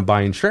 people want to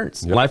buy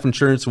insurance. Yep. Life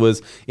insurance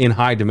was in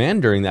high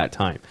demand during that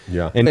time.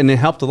 Yeah. And it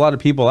helped a lot of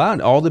people out.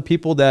 All the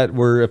people that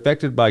were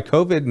affected by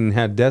COVID and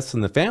had deaths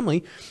in the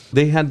family,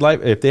 they had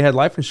if they had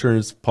life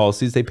insurance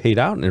policies, they paid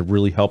out, and it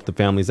really helped the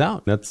families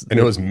out. And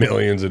it was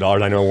millions of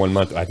dollars. I know one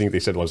month, I think they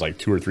said it was like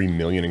 2 or 3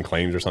 million in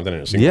claims or something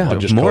in a single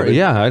month, just more. COVID.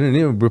 Yeah, I didn't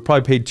even. We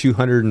probably paid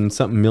 $200 and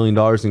something million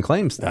in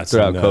claims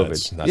throughout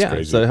nuts. COVID. That's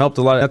crazy. So it helped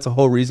a lot. That's the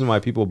whole reason why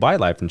people buy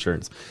life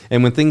insurance.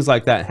 And when things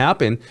like that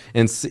happen,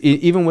 and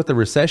even with the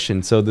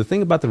recession, so the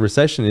thing about the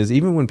recession is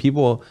even when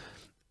people,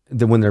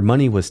 when their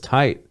money was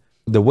tight,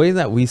 the way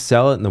that we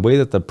sell it and the way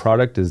that the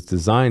product is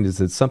designed is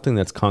it's something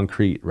that's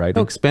concrete, right?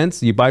 No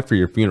expense you buy for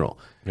your funeral.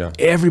 Yeah.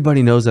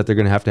 Everybody knows that they're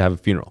going to have a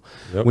funeral.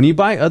 Yep. When you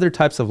buy other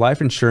types of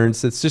life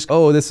insurance, it's just,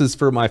 oh, this is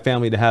for my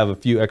family to have a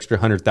few extra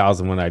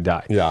 100,000 when I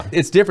die. Yeah.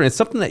 It's different. It's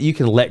something that you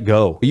can let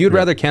go. You'd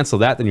rather cancel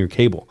that than your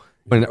cable.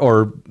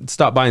 Or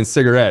stop buying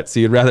cigarettes.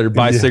 So you'd rather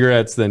buy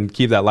cigarettes than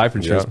keep that life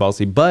insurance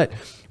policy. But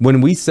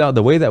when we sell,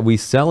 the way that we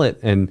sell it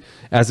and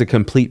as a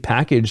complete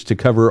package to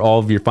cover all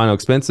of your final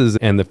expenses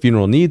and the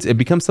funeral needs, it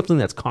becomes something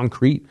that's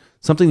concrete,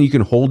 something you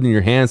can hold in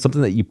your hand,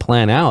 something that you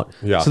plan out.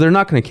 Yeah. So they're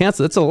not going to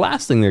cancel. That's the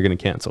last thing they're going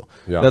to cancel.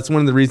 Yeah. That's one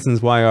of the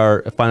reasons why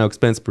our final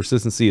expense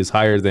persistency is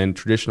higher than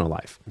traditional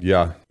life.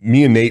 Yeah.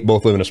 Me and Nate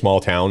both live in a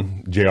small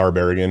town, J.R.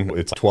 Barragan.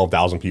 It's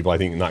 12,000 people, I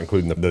think, not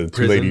including the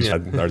two ladies are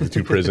the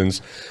two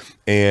prisons.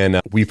 And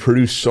we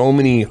produce so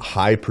many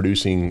high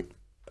producing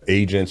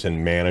agents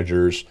and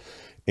managers.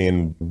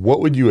 And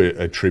what would you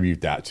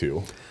attribute that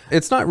to?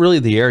 It's not really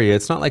the area.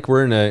 It's not like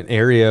we're in an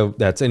area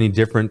that's any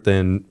different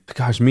than,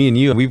 gosh, me and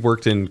you. We've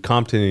worked in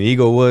Compton and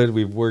Eaglewood.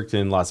 We've worked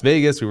in Las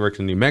Vegas. We've worked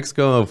in New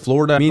Mexico,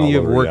 Florida. Me and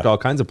you have worked all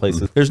kinds of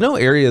places. There's no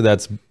area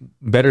that's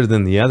better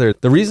than the other.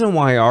 The reason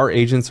why our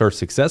agents are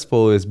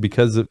successful is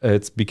because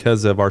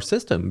of our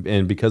system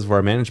and because of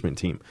our management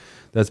team.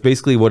 That's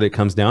basically what it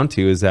comes down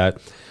to, is that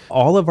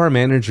all of our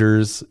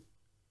managers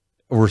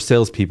were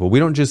salespeople. We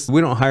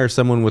don't hire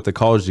someone with a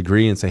college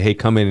degree and say, hey,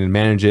 come in and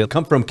manage it.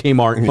 Come from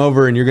Kmart, come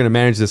over and you're going to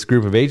manage this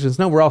group of agents.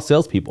 No, we're all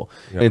salespeople.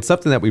 Yep. And it's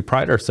something that we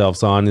pride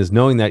ourselves on, is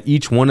knowing that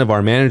each one of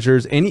our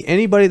managers,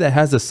 anybody that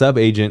has a sub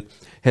agent,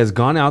 has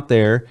gone out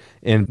there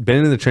and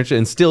been in the trenches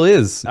and still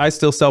is. I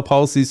still sell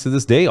policies to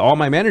this day. All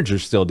my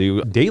managers still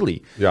do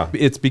daily. Yeah.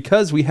 It's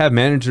because we have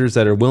managers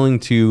that are willing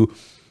to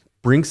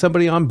bring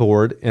somebody on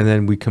board, and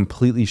then we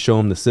completely show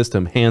them the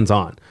system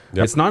hands-on.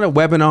 Yep. It's not a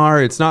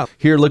webinar. It's not,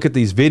 here, look at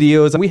these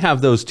videos. We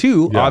have those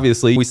too,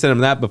 obviously. We send them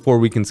that before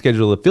we can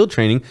schedule a field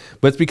training,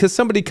 but it's because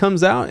somebody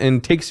comes out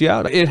and takes you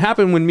out. It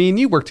happened when me and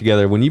you worked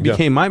together. When you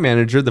became my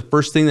manager, the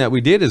first thing that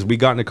we did is we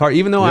got in the car.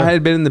 Even though I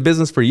had been in the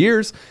business for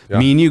years,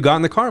 me and you got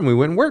in the car and we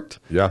went and worked.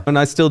 Yeah. And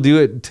I still do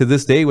it to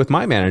this day with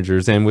my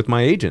managers and with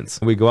my agents.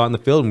 We go out in the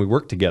field and we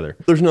work together.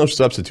 There's no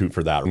substitute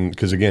for that.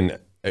 Because again,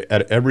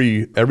 at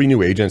every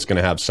new agent's going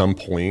to have some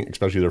point,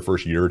 especially their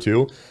first year or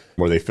two,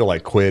 where they feel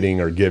like quitting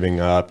or giving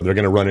up. They're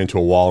going to run into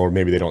a wall, or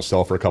maybe they don't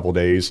sell for a couple of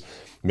days.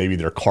 Maybe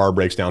their car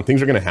breaks down.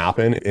 Things are going to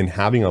happen. And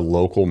having a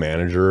local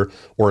manager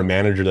or a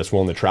manager that's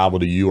willing to travel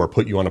to you or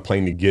put you on a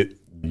plane to get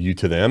you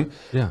to them,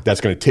 that's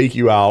going to take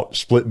you out,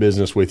 split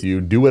business with you,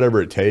 do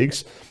whatever it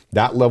takes.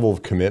 That level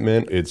of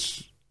commitment,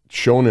 it's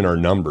shown in our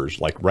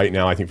numbers. Like right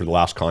now, I think for the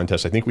last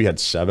contest, I think we had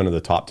 7 of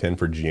the top 10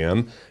 for GM.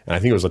 And I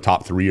think it was the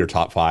top 3 or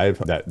top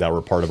 5 that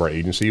were part of our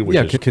agency. Which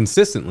is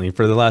consistently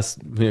for the last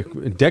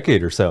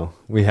decade or so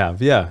we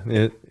have.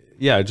 It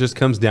just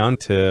comes down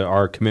to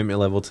our commitment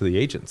level to the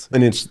agents.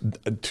 And it's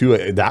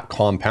to that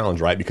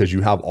compounds, right? Because you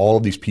have all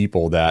of these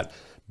people that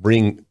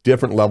bring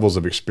different levels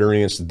of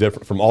experience,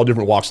 from all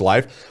different walks of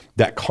life,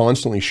 that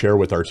constantly share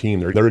with our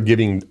team. They're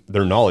giving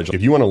their knowledge.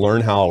 If you want to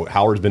learn how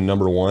Howard's been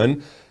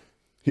 #1,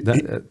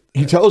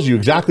 he tells you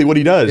exactly what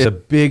he does. The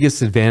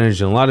biggest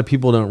advantage, and a lot of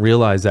people don't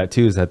realize that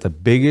too, is that the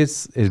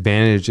biggest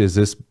advantage is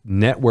this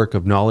network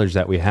of knowledge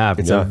that we have.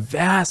 It's a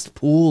vast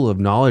pool of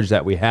knowledge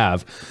that we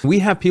have. We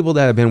have people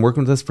that have been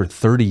working with us for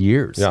 30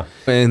 years.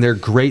 And they're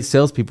great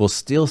salespeople,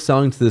 still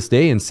selling to this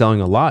day and selling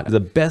a lot. The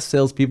best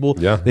salespeople,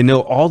 they know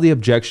all the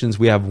objections.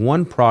 We have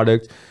one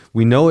product.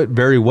 We know it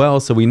very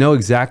well, so we know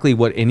exactly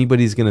what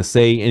anybody's going to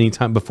say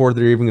anytime before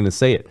they're even going to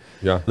say it.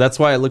 That's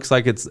why it looks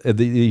like it's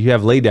you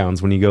have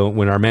laydowns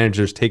when our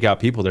managers take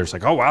out people. They're just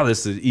like, oh wow,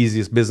 this is the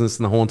easiest business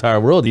in the whole entire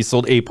world. He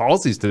sold 8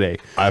 policies today.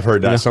 I've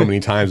heard that so many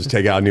times.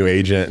 Take out a new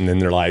agent, and then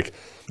they're like,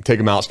 take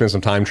them out, spend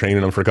some time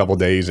training them for a couple of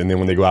days. And then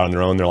when they go out on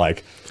their own, they're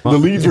like, the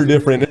leads are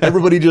different.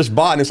 Everybody just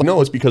bought. And it's like,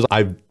 no, it's because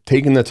I've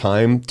taken the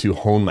time to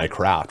hone my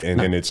craft.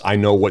 And it's, I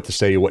know what to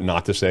say, what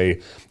not to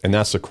say. And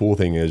that's the cool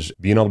thing, is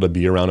being able to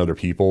be around other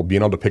people,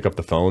 being able to pick up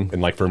the phone.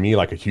 And like for me,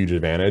 like a huge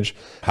advantage,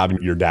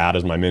 having your dad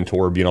as my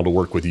mentor, being able to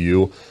work with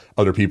you,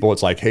 other people.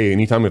 It's like, hey,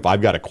 anytime if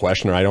I've got a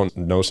question or I don't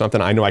know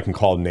something, I know I can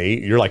call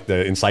Nate. You're like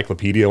the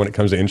encyclopedia when it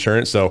comes to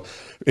insurance. So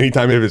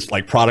anytime if it's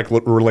like product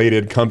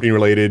related, company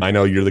related, I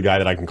know you're the guy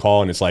that I can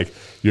call, and it's like,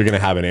 you're going to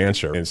have an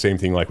answer. And same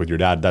thing like with your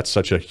dad, that's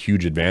such a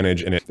huge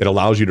advantage. And it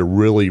allows you to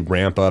really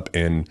ramp up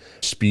and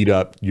speed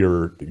up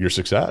your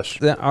success.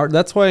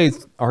 That's why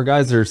our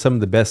guys are some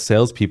of the best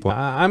salespeople.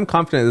 I'm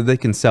confident that they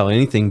can sell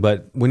anything,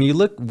 but when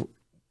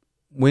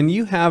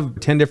you have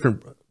 10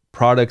 different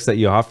products that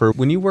you offer,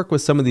 when you work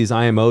with some of these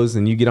IMOs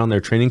and you get on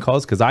their training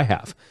calls, because I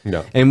have,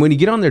 and when you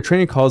get on their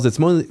training calls, it's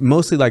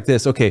mostly like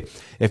this. Okay,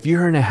 if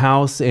you're in a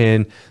house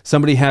and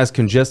somebody has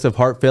congestive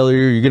heart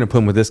failure, you're going to put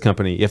them with this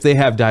company. If they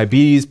have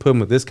diabetes, put them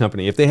with this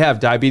company. If they have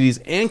diabetes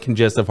and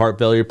congestive heart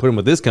failure, put them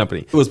with this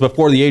company. If it was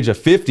before the age of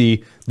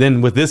 50,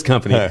 then with this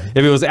company. If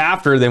it was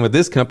after, then with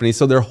this company.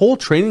 So their whole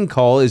training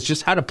call is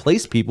just how to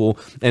place people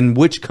and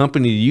which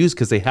company to use,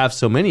 because they have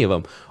so many of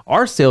them.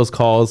 Our sales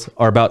calls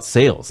are about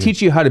sales.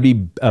 Teach you how to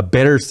be a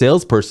better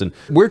salesperson.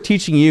 We're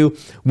teaching you,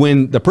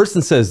 when the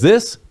person says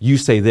this, you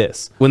say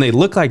this. When they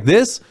look like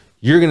this,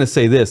 you're going to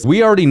say this.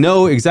 We already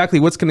know exactly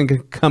what's going to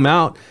come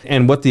out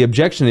and what the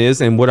objection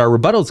is and what our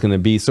rebuttal is going to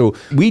be. So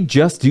we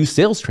just do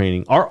sales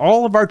training.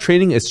 All of our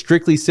training is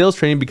strictly sales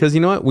training, because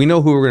you know what? We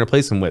know who we're going to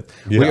place them with.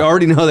 We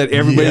already know that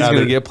everybody's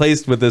going to get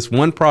placed with this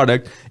one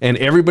product and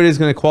everybody's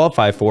going to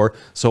qualify for.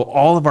 So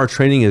all of our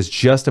training is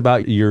just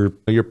about your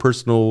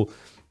personal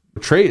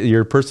trait,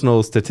 your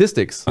personal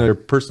statistics, your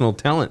personal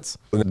talents.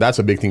 That's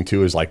a big thing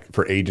too, is like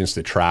for agents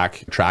to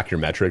track your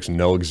metrics,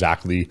 know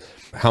exactly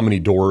how many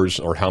doors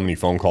or how many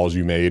phone calls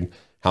you made,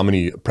 how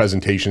many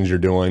presentations you're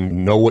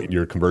doing, know what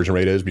your conversion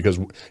rate is. Because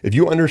if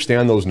you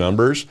understand those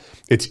numbers,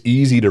 it's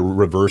easy to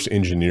reverse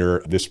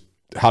engineer this,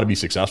 how to be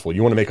successful.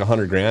 You want to make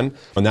 100 grand.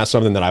 And that's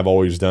something that I've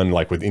always done,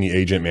 like with any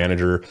agent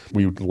manager.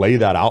 We would lay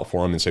that out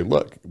for them and say,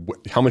 look,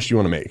 how much do you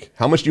want to make?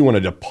 How much do you want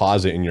to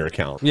deposit in your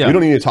account? We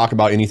don't need to talk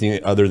about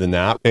anything other than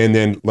that. And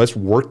then let's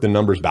work the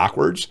numbers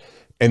backwards.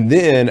 And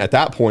then at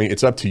that point,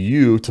 it's up to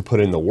you to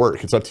put in the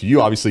work. It's up to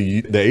you.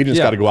 Obviously, the agent's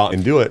got to go out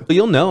and do it. But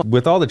you'll know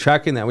with all the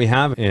tracking that we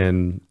have,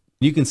 and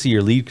you can see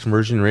your lead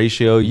conversion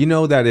ratio. You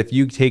know that if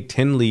you take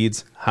 10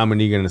 leads, how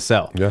many you're going to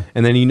sell.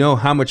 And then you know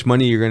how much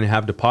money you're going to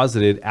have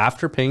deposited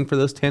after paying for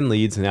those 10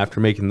 leads and after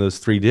making those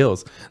 3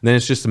 deals. And then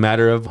it's just a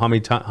matter of how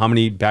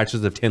many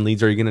batches of 10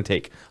 leads are you going to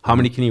take? How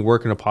many can you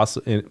work in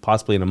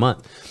possibly in a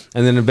month?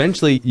 And then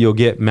eventually you'll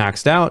get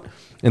maxed out.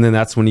 And then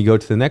that's when you go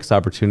to the next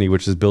opportunity,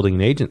 which is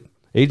building an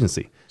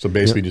agency. So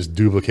basically just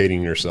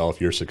duplicating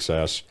yourself, your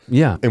success.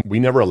 And we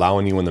never allow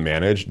anyone to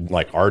manage.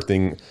 Like our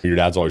thing, your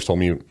dad's always told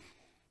me,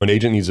 an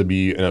agent needs to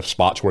be in a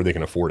spot where they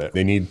can afford it.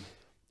 They need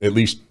at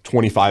least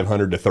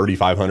 2,500 to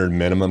 3,500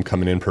 minimum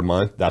coming in per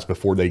month. That's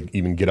before they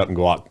even get up and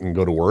go out and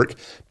go to work,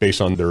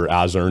 based on their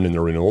as earned and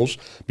their renewals.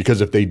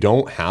 Because if they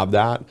don't have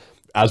that,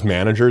 as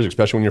managers,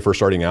 especially when you're first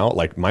starting out,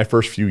 like my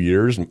first few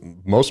years,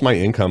 most of my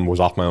income was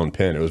off my own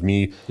pen. It was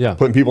me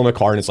putting people in the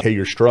car, and it's like, hey,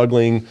 you're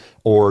struggling,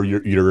 or you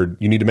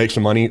need to make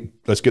some money.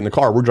 Let's get in the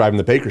car. We're driving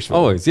to Bakersfield.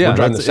 Always, we're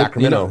driving to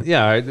Sacramento.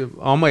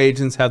 All my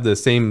agents have the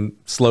same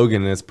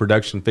slogan, and it's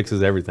production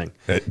fixes everything.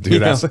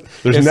 Dude,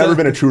 there's never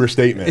been a truer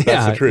statement.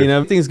 That's the truth.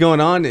 Everything's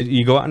going on,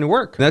 you go out and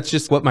work. That's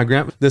just what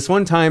this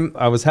one time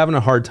I was having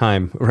a hard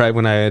time right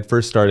when I had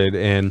first started,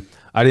 and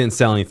I didn't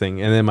sell anything.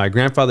 And then my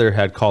grandfather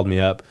had called me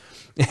up,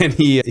 and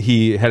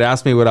he had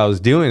asked me what I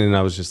was doing, and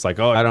I was just like,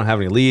 oh, I don't have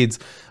any leads.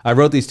 I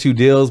wrote these 2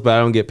 deals, but I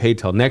don't get paid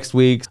till next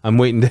week. I'm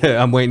waiting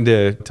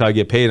till I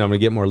get paid. I'm gonna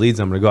get more leads.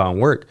 I'm gonna go out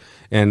and work.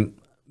 And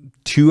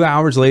 2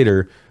 hours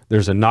later,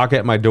 there's a knock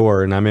at my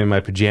door, and I'm in my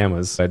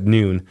pajamas at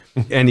noon.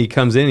 And he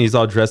comes in, he's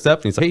all dressed up,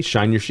 and he's like, hey,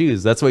 shine your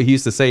shoes. That's what he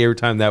used to say every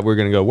time that we're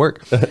going to go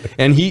work.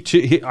 And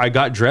I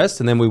got dressed,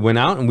 and then we went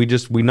out and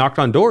we knocked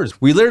on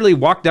doors. We literally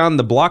walked down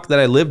the block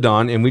that I lived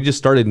on, and we just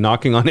started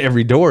knocking on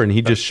every door, and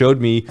he just showed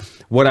me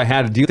what I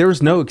had to do. There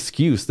was no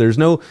excuse. There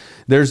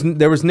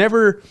was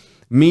never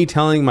me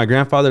telling my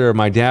grandfather or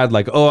my dad,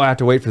 like, oh, I have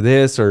to wait for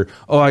this, or,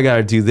 oh, I got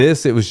to do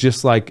this. It was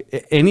just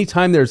like,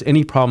 anytime there's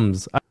any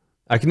problems,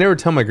 I could never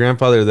tell my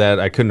grandfather that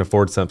I couldn't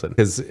afford something,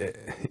 because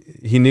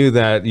he knew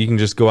that you can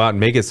just go out and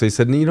make it. So he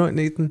said, you know what,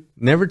 Nathan,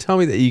 never tell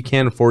me that you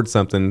can't afford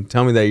something.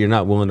 Tell me that you're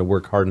not willing to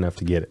work hard enough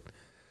to get it.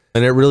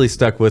 And it really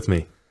stuck with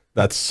me.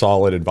 That's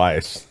solid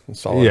advice.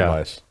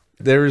 Advice.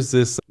 There was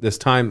this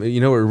time, what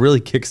really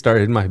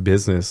kickstarted my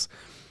business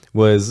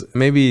was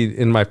maybe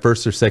in my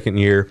first or second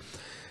year.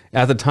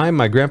 At the time,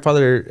 my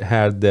grandfather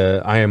had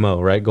the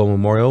IMO, right? Gold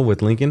Memorial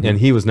with Lincoln, and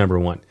he was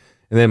 #1.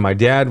 And then my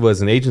dad was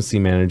an agency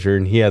manager,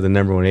 and he had the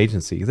 #1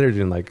 agency. They're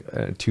doing like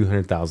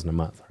 $200,000 a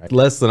month, right?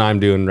 Less than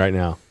I'm doing right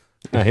now.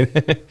 Right?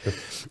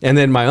 And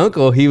then my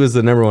uncle, he was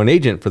the #1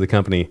 agent for the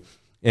company.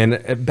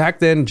 And back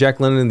then, Jack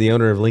London, the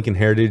owner of Lincoln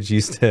Heritage,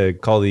 used to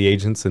call the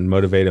agents and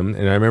motivate them.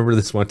 And I remember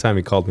this one time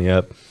he called me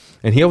up,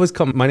 and he always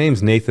called, my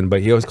name's Nathan,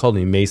 but he always called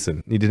me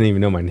Mason. He didn't even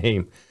know my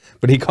name,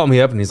 but he called me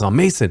up and he's all,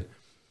 Mason,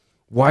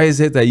 why is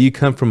it that you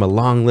come from a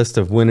long list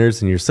of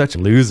winners and you're such a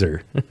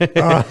loser?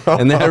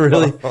 And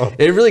that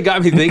really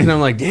got me thinking. I'm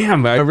like,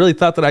 damn, I really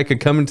thought that I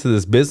could come into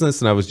this business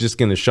and I was just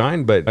going to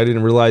shine, but I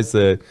didn't realize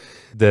the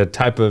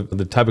type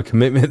of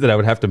commitment that I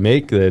would have to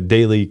make, the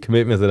daily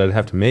commitment that I'd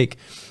have to make.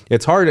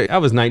 It's hard. I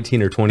was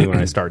 19 or 20 when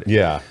I started.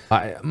 Yeah.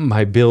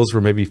 My bills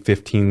were maybe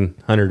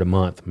 $1,500 a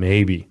month,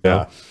 maybe.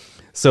 Yeah.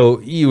 So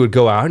you would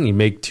go out and you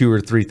make $2,000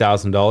 or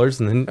 $3,000,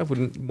 and then I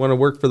wouldn't want to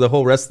work for the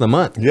whole rest of the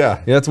month.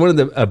 Yeah. That's one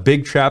of a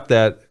big trap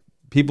that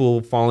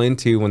people fall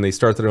into when they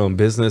start their own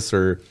business,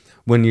 or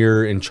when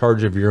you're in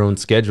charge of your own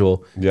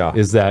schedule. Yeah.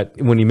 Is that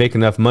when you make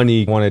enough money,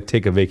 you want to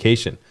take a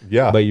vacation.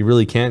 Yeah. But you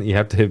really can't. You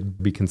have to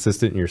be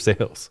consistent in your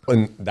sales.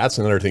 And that's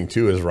another thing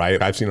too, is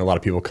right. I've seen a lot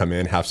of people come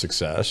in, have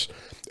success.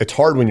 It's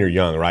hard when you're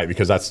young, right?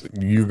 Because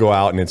you go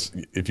out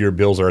and if your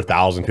bills are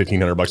 $1,000,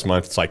 $1,500 a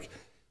month, it's like,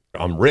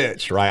 I'm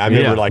rich, right? I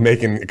remember like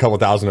making a couple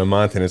thousand a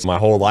month, and it's my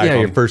whole life. Yeah,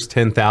 your first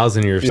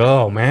 10,000, you're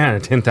oh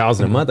man,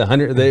 10,000 a month,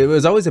 100. It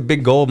was always a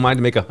big goal of mine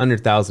to make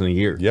 100,000 a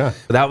year. Yeah,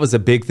 but that was a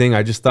big thing.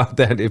 I just thought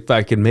that if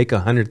I could make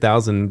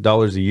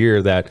 $100,000 a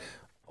year, that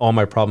all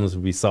my problems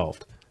would be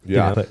solved.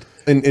 Yeah, you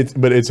know?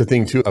 but it's a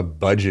thing too of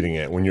budgeting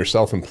it. When you're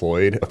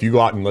self-employed, if you go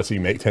out and let's say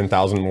you make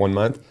 10,000 in 1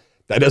 month,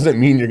 that doesn't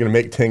mean you're going to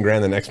make 10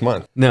 grand the next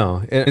month. No,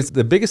 and it's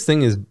the biggest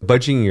thing is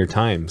budgeting your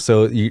time.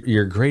 So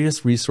your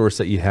greatest resource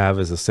that you have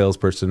as a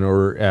salesperson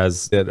or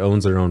as that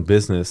owns their own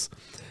business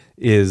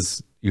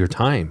is your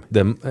time.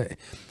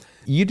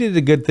 You did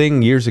a good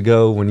thing years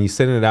ago when you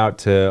sent it out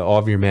to all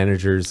of your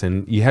managers,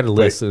 and you had a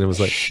list, and it was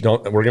like,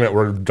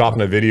 we're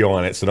dropping a video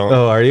on it, so don't.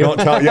 Oh, are you? Don't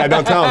tell. Yeah,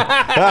 don't tell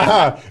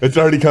them. It's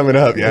already coming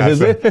up. Yeah,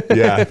 is it?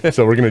 Yeah.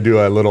 So we're gonna do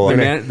a little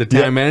the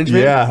time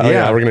management. Yeah,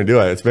 yeah, we're gonna do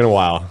it. It's been a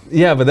while.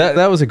 Yeah, but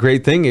that was a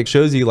great thing. It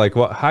shows you like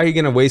how are you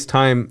gonna waste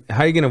time?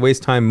 How are you gonna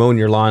waste time mowing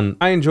your lawn?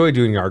 I enjoy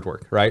doing yard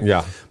work, right?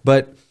 Yeah,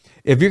 but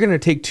if you're going to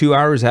take 2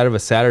 hours out of a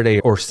Saturday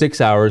or 6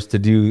 hours to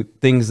do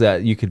things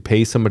that you could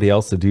pay somebody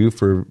else to do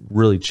for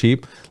really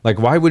cheap, like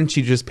why wouldn't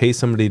you just pay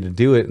somebody to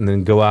do it and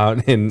then go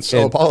out and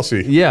sell a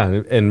policy?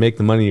 Yeah, and make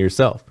the money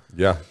yourself.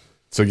 Yeah.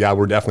 So yeah,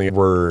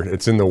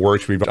 it's in the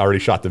works. We've already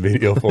shot the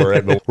video for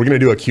it, but we're going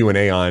to do a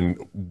Q&A on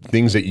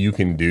things that you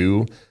can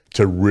do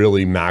to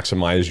really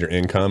maximize your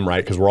income,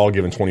 right? Because we're all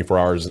given 24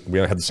 hours. We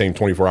don't have the same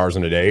 24 hours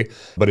in a day,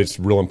 but it's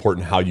real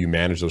important how you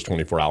manage those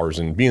 24 hours.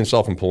 And being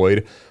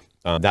self-employed,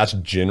 that's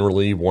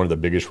generally one of the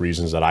biggest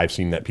reasons that I've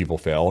seen that people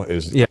fail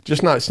is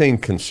just not staying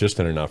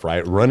consistent enough,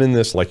 right? Running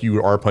this like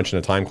you are punching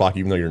a time clock,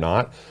 even though you're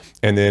not,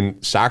 and then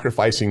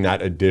sacrificing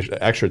that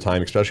extra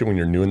time, especially when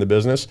you're new in the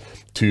business,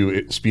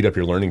 to speed up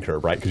your learning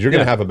curve, right? Because you're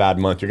going to have a bad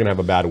month, you're going to have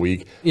a bad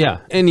week. Yeah,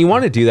 and you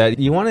want to do that.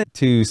 You want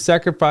to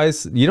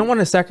sacrifice. You don't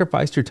want to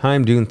sacrifice your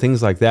time doing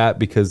things like that,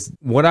 because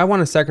what I want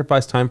to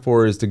sacrifice time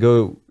for is to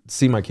go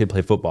see my kid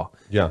play football,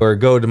 or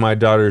go to my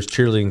daughter's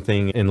cheerleading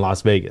thing in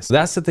Las Vegas.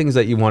 That's the things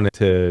that you want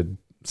to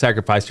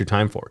sacrifice your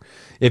time for.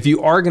 If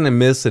you are going to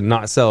miss and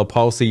not sell a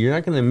policy, you're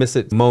not going to miss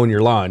it mowing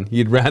your lawn.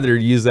 You'd rather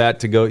use that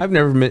to go. I've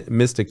never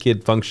missed a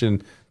kid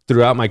function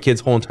throughout my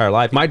kid's whole entire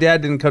life. My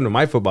dad didn't come to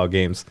my football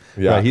games.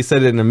 Yeah, he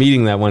said it in a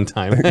meeting that one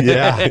time.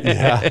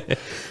 Yeah.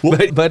 Well,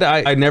 but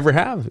I never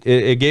have.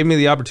 It gave me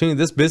the opportunity.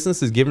 This business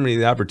has given me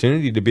the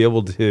opportunity to be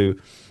able to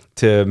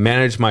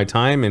manage my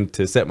time and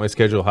to set my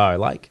schedule how I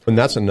like. And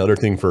that's another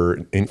thing for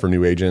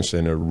new agents,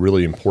 and a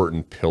really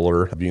important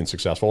pillar of being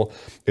successful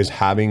is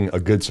having a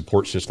good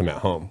support system at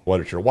home,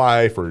 whether it's your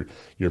wife or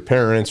your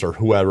parents or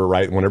whoever,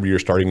 right? Whenever you're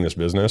starting this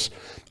business,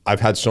 I've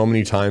had so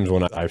many times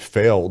when I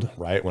failed,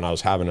 right? When I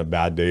was having a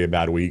bad day, a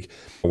bad week,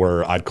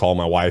 where I'd call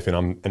my wife and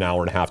I'm an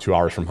hour and a half, 2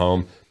 hours from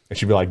home, and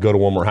she'd be like, go to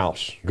one more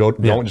house.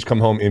 Don't just come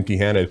home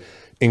empty-handed.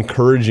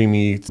 Encouraging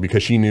me,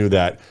 because she knew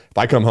that if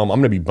I come home, I'm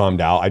going to be bummed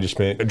out. I just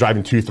spent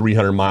driving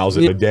 200-300 miles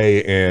a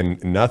day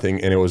and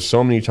nothing. And it was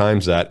so many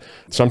times that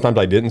sometimes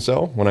I didn't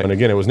sell. And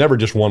again, it was never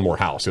just one more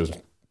house. It was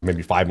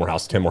maybe 5 more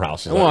houses, 10 more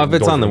houses. Well, if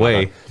it's on the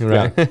way,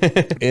 right?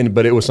 Yeah.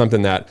 But it was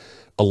something that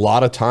a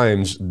lot of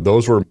times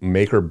those were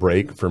make or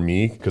break for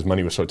me, because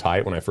money was so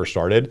tight when I first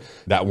started.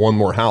 That one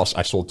more house,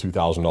 I sold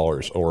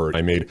 $2,000, or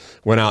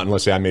went out and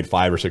let's say I made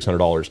 $500 or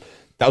 $600.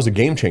 That was a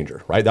game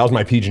changer, right? That was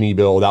my PG&E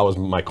bill. That was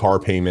my car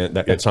payment.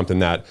 That's something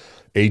that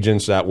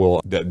agents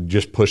that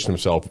just push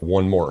themselves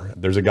one more.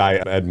 There's a guy,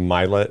 Ed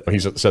Milet, he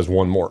says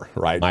one more,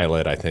 right?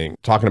 Milet, I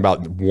think, talking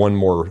about one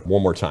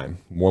more time,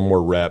 one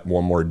more rep,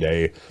 one more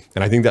day.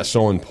 And I think that's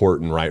so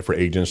important, right? For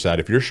agents, that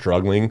if you're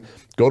struggling,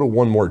 go to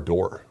one more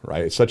door,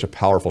 right? It's such a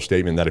powerful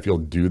statement that if you'll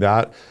do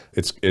that,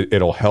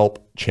 it'll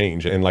help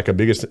change. And like one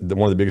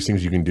of the biggest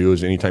things you can do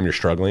is anytime you're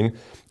struggling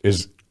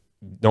is,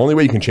 the only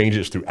way you can change it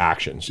is through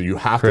action. So you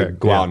have to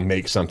go out and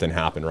make something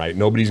happen, right?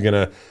 Nobody's going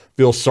to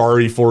feel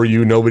sorry for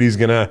you. Nobody's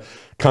going to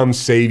come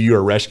save you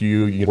or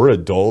rescue you. We're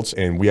adults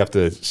and we have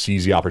to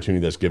seize the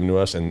opportunity that's given to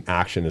us, and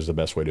action is the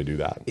best way to do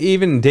that.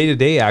 Even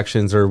day-to-day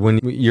actions, or when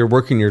you're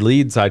working your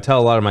leads, I tell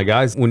a lot of my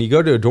guys, when you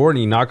go to a door and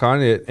you knock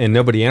on it and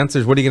nobody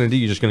answers, what are you going to do?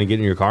 You're just going to get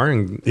in your car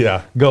and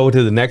go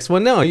to the next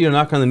one? No, you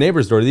knock on the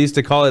neighbor's door. They used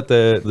to call it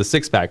the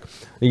six-pack.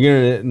 You're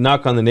going to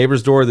knock on the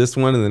neighbor's door, this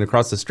one, and then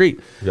across the street.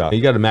 You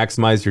got to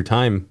maximize your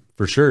time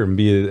for sure and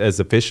be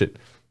as efficient.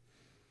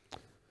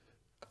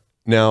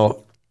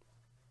 Now,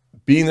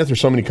 being that there's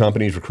so many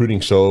companies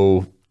recruiting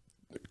so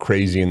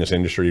crazy in this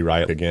industry,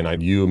 right?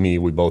 Again, you and me,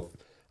 we both,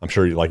 I'm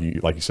sure like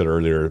you said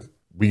earlier,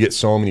 we get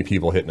so many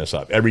people hitting us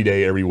up every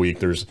day, every week.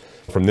 There's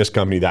from this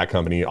company, that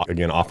company,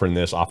 again, offering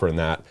this, offering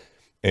that.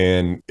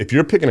 And if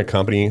you're picking a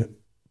company,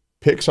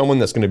 pick someone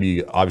that's going to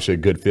be obviously a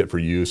good fit for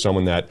you.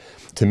 Someone that,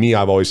 to me,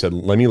 I've always said,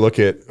 let me look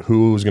at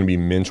who's going to be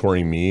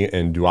mentoring me,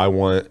 and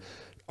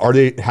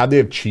have they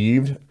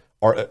achieved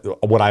or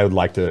what I would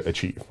like to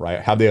achieve, right?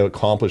 Have they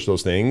accomplished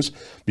those things?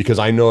 Because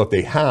I know if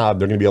they have,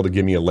 they're gonna be able to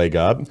give me a leg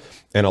up.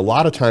 And a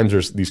lot of times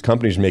there's these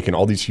companies making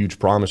all these huge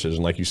promises.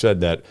 And like you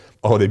said that,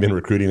 oh, they've been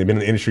recruiting, they've been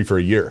in the industry for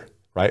a year,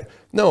 right?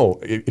 No,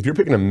 if you're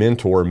picking a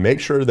mentor, make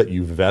sure that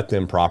you vet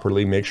them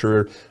properly, make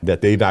sure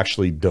that they've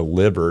actually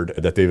delivered,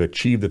 that they've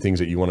achieved the things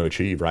that you want to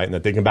achieve, right? And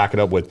that they can back it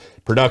up with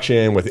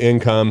production, with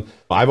income.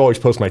 I've always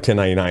posted my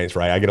 1099s,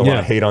 right? I get a lot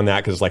of hate on that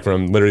because it's like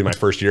from literally my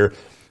first year.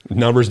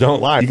 Numbers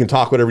don't lie. You can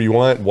talk whatever you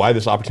want. Why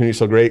this opportunity is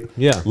so great?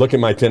 Look at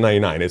my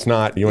 1099. It's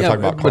not, you want to talk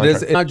about contract.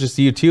 But it's not just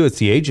you too, it's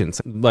the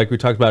agents. Like we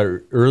talked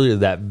about earlier,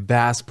 that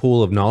vast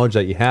pool of knowledge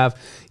that you have.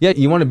 Yeah,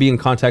 you want to be in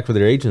contact with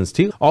your agents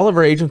too. All of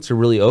our agents are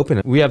really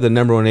open. We have the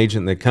 #1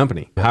 agent in the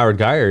company, Howard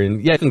Geyer,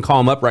 and you can call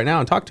him up right now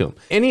and talk to him.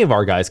 Any of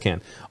our guys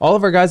can. All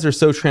of our guys are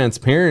so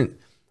transparent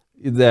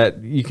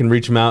that you can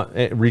reach out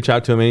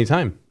to them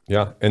anytime.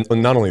 Yeah, and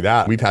not only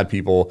that, we've had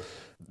people,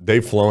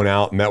 they've flown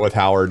out, met with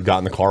Howard, got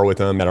in the car with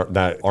him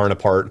that aren't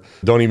apart,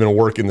 don't even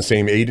work in the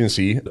same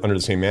agency under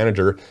the same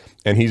manager.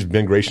 And he's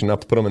been gracious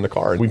enough to put them in the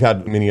car. We've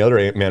had many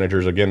other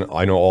managers. Again,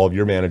 I know all of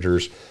your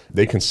managers,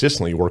 they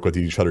consistently work with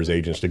each other's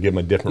agents to give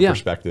them a different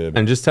perspective.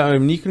 And just tell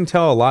them, you can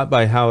tell a lot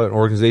by how an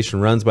organization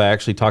runs by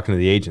actually talking to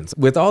the agents.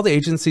 With all the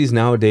agencies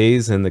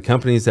nowadays and the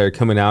companies that are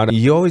coming out,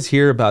 you always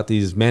hear about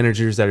these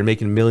managers that are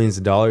making millions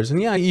of dollars.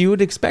 And yeah, you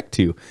would expect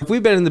to. If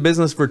we've been in the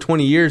business for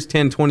 20 years,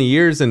 10, 20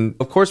 years, and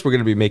of course we're going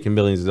to be making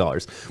millions of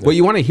dollars. What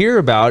you want to hear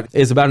about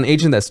is about an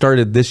agent that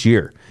started this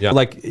year.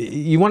 Like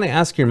you want to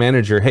ask your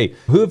manager, hey,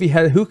 who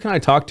can I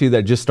talk to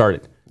that just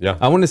started?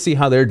 I want to see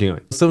how they're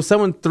doing. So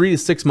someone 3 to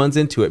 6 months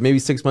into it, maybe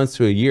 6 months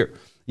to a year,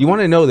 you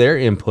want to know their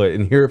input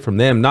and hear it from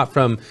them, not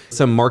from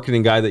some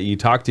marketing guy that you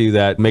talk to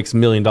that makes $1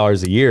 million a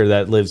year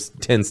that lives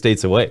 10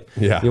 states away.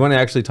 You want to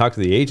actually talk to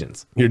the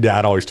agents. Your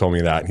dad always told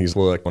me that. He's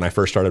like, when I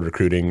first started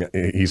recruiting,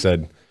 he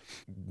said,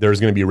 there's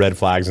going to be red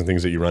flags and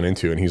things that you run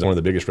into. And he's one of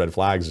the biggest red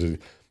flags is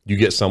you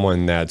get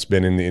someone that's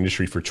been in the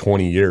industry for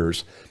 20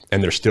 years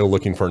and they're still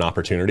looking for an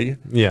opportunity.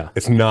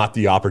 It's not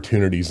the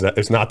opportunities,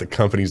 it's not the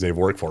companies they've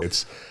worked for.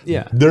 It's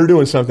they're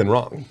doing something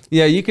wrong.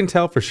 You can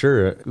tell for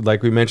sure.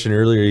 Like we mentioned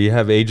earlier, you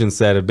have agents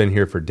that have been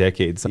here for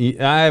decades.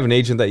 I have an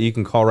agent that you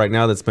can call right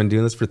now that's been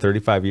doing this for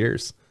 35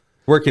 years.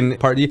 Working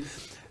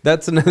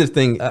that's another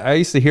thing. I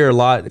used to hear a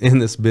lot in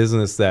this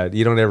business that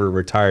you don't ever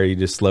retire, you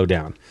just slow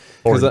down.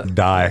 Or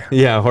die.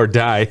 Or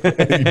die.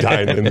 You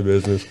die in the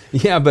business.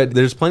 But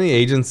there's plenty of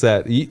agents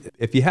that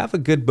if you have a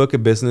good book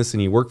of business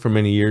and you work for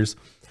many years,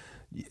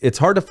 it's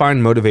hard to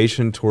find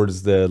motivation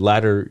towards the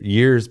latter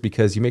years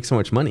because you make so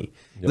much money.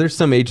 There's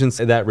some agents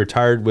that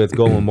retired with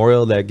Gold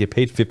Memorial that get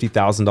paid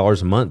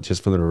 $50,000 a month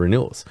just for the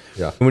renewals.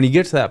 And when you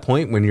get to that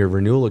point, when your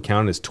renewal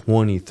account is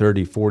 20,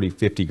 30, 40,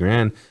 50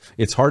 grand,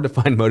 it's hard to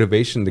find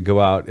motivation to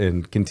go out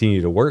and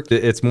continue to work.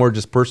 It's more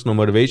just personal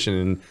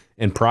motivation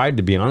and pride,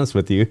 to be honest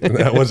with you.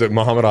 That was it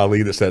Muhammad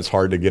Ali that said it's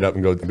hard to get up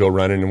and go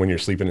running when you're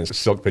sleeping in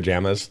silk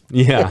pajamas.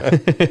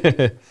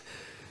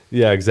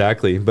 Yeah,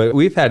 exactly. But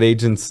we've had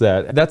agents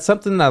that's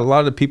something that a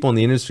lot of people in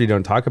the industry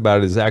don't talk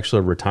about is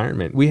actual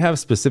retirement. We have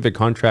specific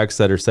contracts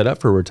that are set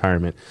up for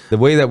retirement. The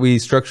way that we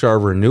structure our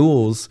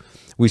renewals,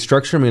 we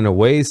structure them in a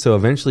way so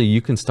eventually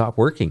you can stop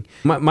working.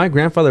 My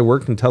grandfather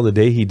worked until the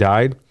day he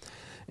died,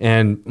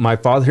 and my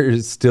father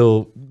is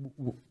going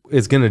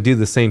to do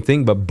the same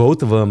thing, but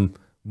both of them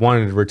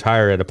wanted to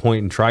retire at a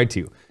point and tried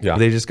to.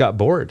 They just got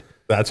bored.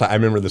 I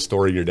remember the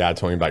story your dad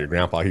told me about your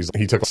grandpa.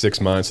 He took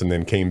 6 months and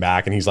then came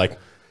back, and he's like,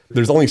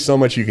 there's only so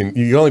much you can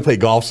only play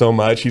golf so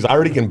much. I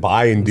already can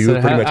buy and do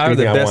pretty much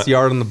anything I want. The best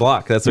yard on the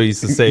block. That's what he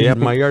used to say.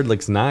 My yard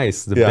looks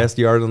nice. The best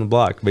yard on the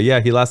block. But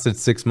he lasted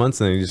 6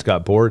 months and then he just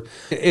got bored.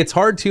 It's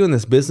hard too in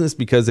this business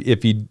because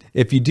if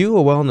you do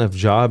a well enough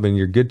job and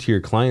you're good to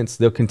your clients,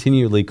 they'll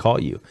continually call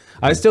you.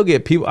 I still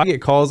get I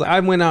get calls. I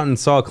went out and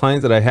saw a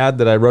client that I had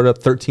that I wrote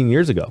up 13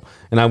 years ago,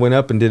 and I went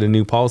up and did a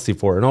new policy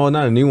for her. No,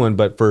 not a new one,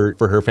 but for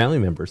her family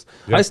members.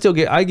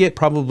 I get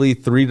probably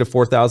 3,000 to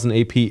 4,000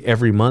 AP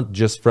every month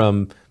just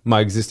from my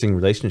existing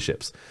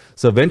relationships.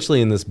 So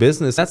eventually in this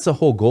business, that's the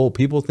whole goal.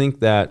 People think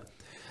that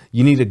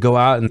you need to go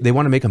out and they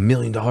want to make $1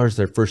 million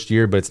their first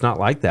year, but it's not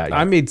like that.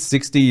 I made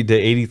 60 to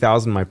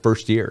 80,000 my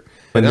first year.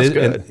 And that's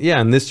good.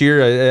 And this year,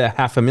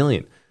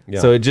 $500,000. Yeah.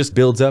 So it just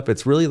builds up.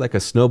 It's really like a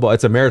snowball.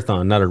 It's a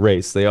marathon, not a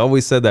race. They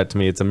always said that to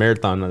me. It's a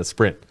marathon, not a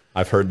sprint.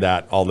 I've heard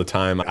that all the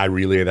time. I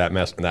relay that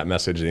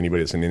message to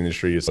anybody that's in the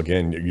industry. Is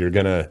again,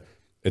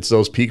 it's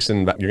those peaks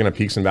and you're gonna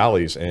peaks and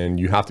valleys, and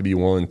you have to be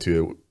willing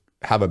to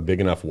have a big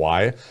enough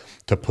why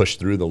to push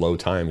through the low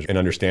times and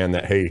understand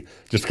that, hey,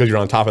 just because you're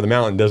on top of the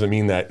mountain doesn't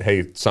mean that,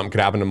 hey, something could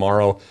happen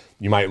tomorrow.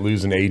 You might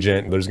lose an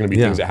agent. There's going to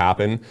be things that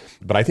happen.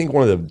 But I think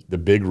one of the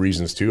big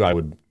reasons too, I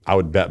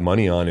would bet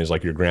money on is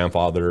like your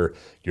grandfather,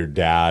 your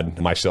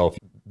dad, myself.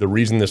 The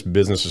reason this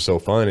business is so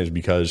fun is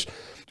because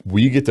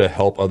we get to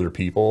help other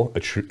people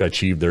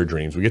achieve their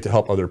dreams. We get to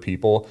help other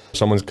people.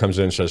 Someone comes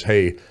in and says,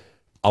 hey,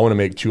 I want to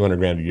make 200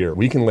 grand a year.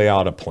 We can lay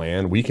out a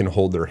plan. We can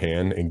hold their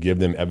hand and give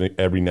them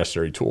every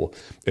necessary tool.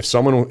 If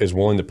someone is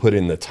willing to put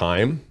in the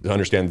time to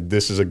understand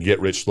this is a get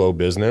rich slow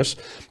business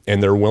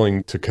and they're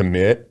willing to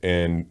commit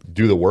and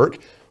do the work,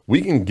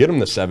 we can get them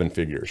to 7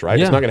 figures, right?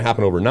 Yeah. It's not going to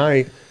happen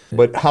overnight,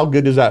 but how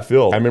good does that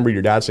feel? I remember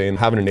your dad saying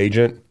having an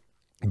agent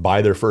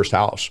buy their first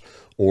house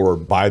or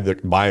buy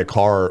a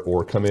car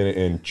or come in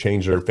and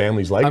change their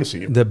family's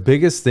legacy. The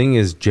biggest thing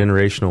is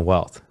generational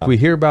wealth. We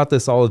hear about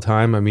this all the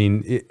time. I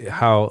mean,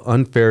 how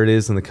unfair it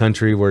is in the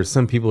country where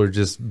some people are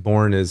just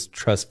born as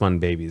trust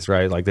fund babies,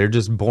 right? Like they're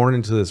just born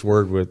into this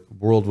world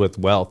with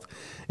wealth.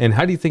 And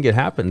how do you think it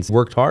happens?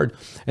 Worked hard.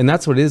 And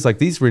that's what it is. Like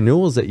these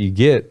renewals that you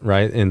get,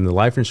 right, in the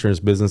life insurance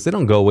business, they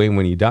don't go away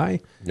when you die.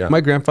 Yeah. My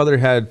grandfather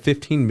had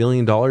 $15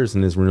 million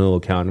in his renewal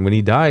account. And when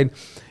he died,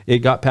 it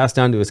got passed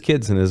down to his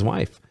kids and his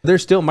wife.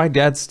 My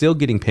dad's still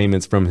getting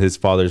payments from his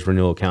father's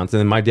renewal accounts. And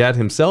then my dad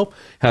himself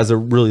has a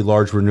really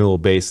large renewal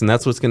base. And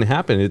that's what's going to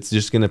happen. It's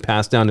just going to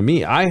pass down to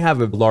me. I have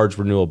a large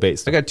renewal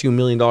base. I got $2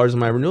 million in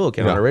my renewal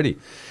account already.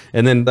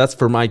 And then that's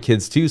for my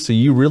kids too. So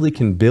you really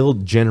can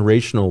build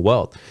generational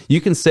wealth. You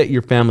can set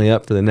your family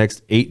up for the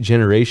next 8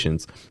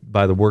 generations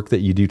by the work that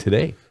you do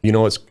today. You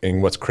know,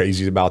 what's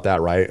crazy about that,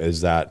 right,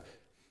 is that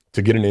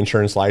to get an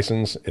insurance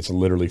license, it's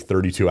literally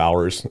 32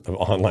 hours of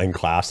online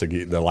class to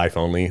get the life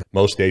only.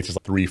 Most states it's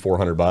like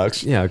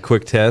 $300-400. Yeah, a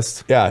quick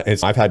test. Yeah,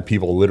 I've had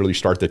people literally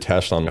start the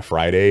test on a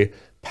Friday,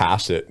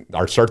 pass it,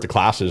 or start the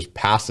classes,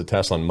 pass the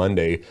test on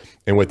Monday,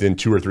 and within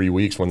 2 or 3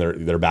 weeks when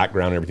their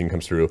background and everything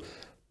comes through,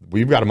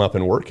 we've got them up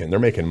and working. They're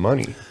making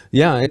money.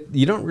 Yeah,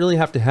 you don't really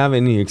have to have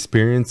any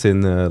experience in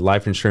the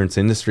life insurance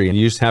industry.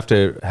 You just have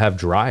to have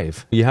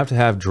drive. You have to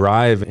have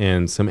drive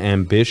and some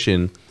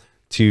ambition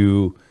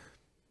to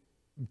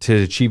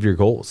achieve your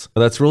goals.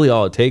 That's really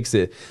all it takes.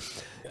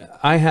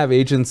 I had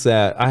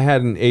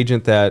an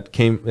agent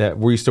that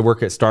we used to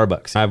work at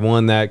Starbucks. I have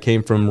one that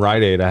came from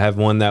Rite Aid. I have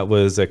one that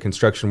was a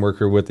construction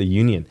worker with the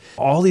union.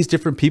 All these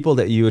different people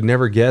that you would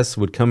never guess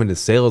would come into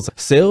sales.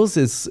 Sales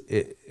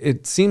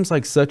it seems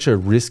like such a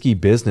risky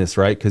business,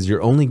 right? Because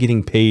you're only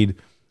getting paid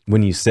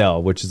when you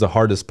sell, which is the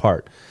hardest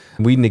part.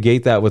 We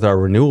negate that with our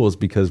renewals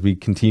because we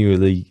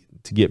continually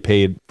to get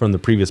paid from the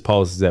previous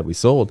policies that we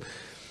sold.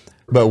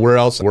 But where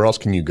else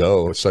can you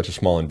go? It's such a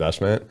small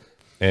investment.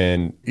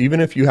 And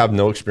even if you have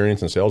no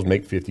experience in sales,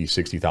 make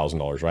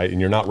 $50,000-$60,000, right? And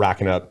you're not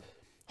racking up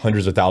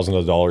hundreds of thousands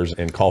of dollars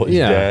in college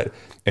debt.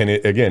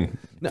 And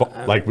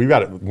like we've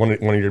got one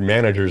of your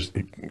managers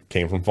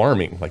came from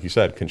farming, like you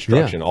said,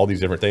 construction, all these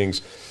different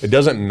things. It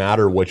doesn't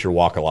matter what your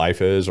walk of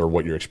life is or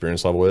what your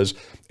experience level is.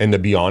 And to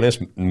be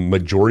honest,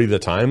 majority of the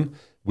time,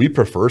 we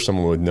prefer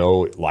someone with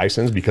no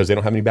license because they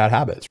don't have any bad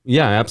habits.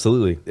 Yeah,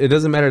 absolutely. It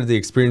doesn't matter the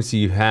experience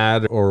you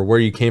had or where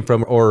you came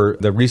from or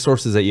the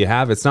resources that you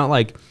have. It's not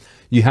like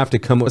you have to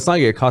it's not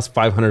like it costs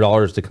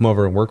 $500 to come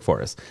over and work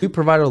for us. We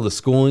provide all the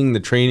schooling, the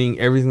training,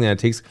 everything that it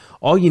takes.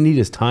 All you need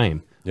is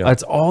time. Yeah.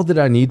 That's all that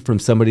I need from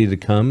somebody to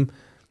come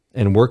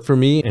and work for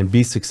me and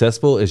be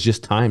successful is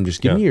just time.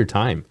 Just give me your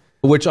time.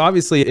 Which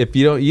obviously, if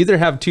you either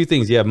have 2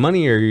 things, you have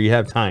money or you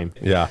have time.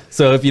 Yeah.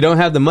 So if you don't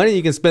have the money,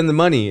 you can spend the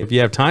money. If you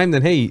have time,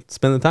 then hey,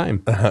 spend the time.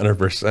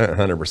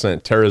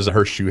 100%. Tara's,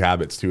 her shoe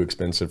habit's too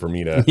expensive for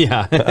me to, to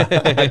have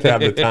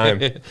the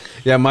time.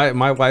 Yeah,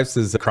 my wife's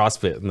is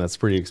CrossFit, and that's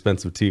pretty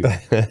expensive too.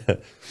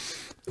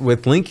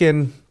 With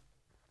Lincoln,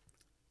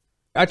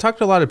 I talked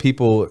to a lot of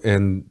people,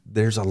 and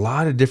there's a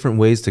lot of different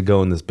ways to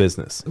go in this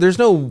business. There's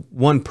no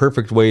one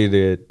perfect way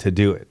to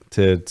do it,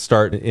 to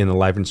start in a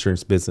life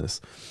insurance business.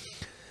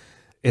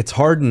 It's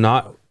hard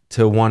not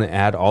to want to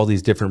add all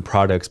these different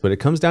products, but it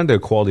comes down to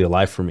quality of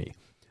life for me.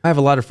 I have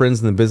a lot of friends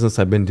in the business.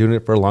 I've been doing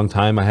it for a long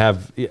time. I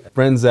have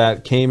friends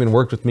that came and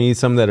worked with me,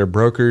 some that are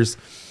brokers,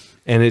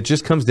 and it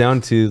just comes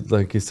down to,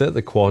 like you said,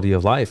 the quality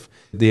of life,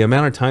 the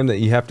amount of time that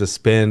you have to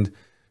spend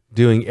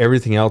doing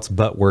everything else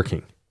but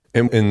working.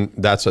 And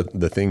that's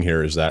the thing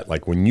here is that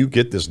like when you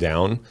get this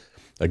down,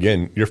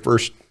 again, your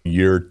first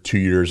year, 2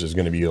 years is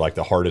going to be like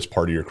the hardest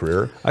part of your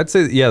career. I'd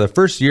say, yeah, the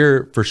first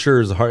year for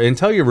sure is hard.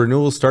 Until your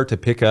renewals start to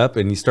pick up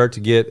and you start to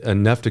get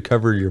enough to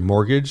cover your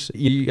mortgage,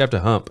 you have to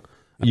hump.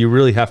 You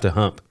really have to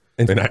hump.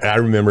 And I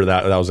remember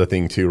that was a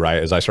thing too,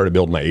 right? As I started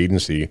building my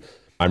agency,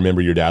 I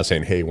remember your dad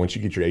saying, hey, once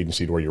you get your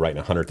agency to where you're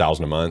writing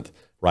 $100,000 a month,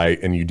 right?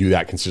 And you do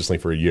that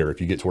consistently for a year. If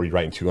you get to where you're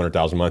writing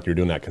 200,000 a month, you're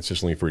doing that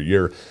consistently for a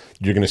year,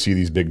 you're going to see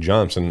these big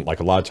jumps. And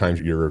like a lot of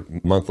times your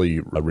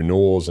monthly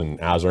renewals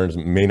and as earns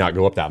may not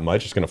go up that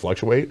much. It's going to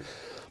fluctuate,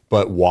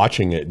 but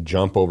watching it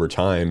jump over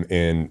time.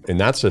 And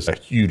that's just a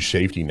huge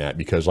safety net,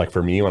 because like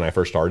for me, when I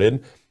first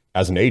started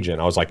as an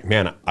agent, I was like,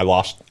 man, I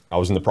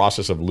was in the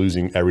process of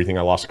losing everything.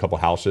 I lost a couple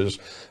houses.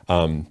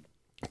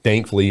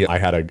 Thankfully, I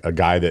had a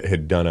guy that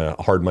had done a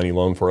hard money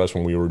loan for us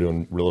when we were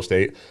doing real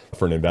estate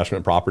for an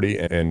investment property.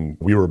 And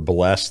we were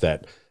blessed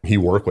that he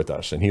worked with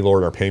us, and he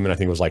lowered our payment. I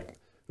think it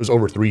was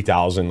over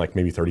 3,000, like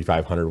maybe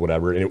 3,500,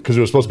 whatever. And because it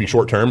was supposed to be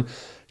short term,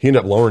 he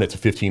ended up lowering it to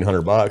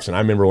 $1,500. And I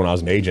remember when I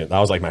was an agent, that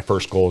was like my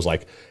first goal, was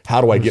like,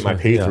 how do I get my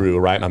pay through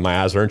right on my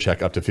as earned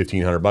check up to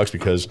 $1,500?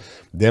 Because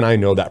then I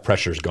know that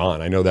pressure's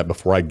gone. I know that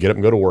before I get up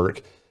and go to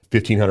work,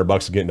 $1,500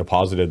 is getting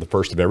deposited the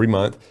first of every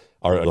month,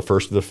 or the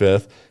first of the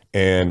fifth,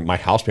 and my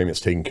house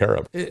payment's taken care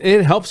of.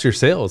 It helps your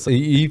sales.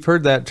 You've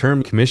heard that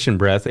term, commission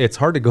breath. It's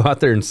hard to go out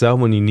there and sell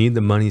when you need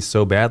the money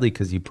so badly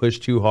because you push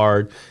too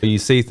hard. You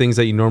say things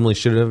that you normally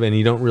should have, and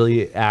you don't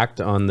really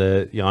act on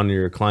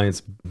your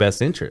client's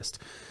best interest.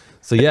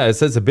 So yeah,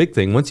 it's a big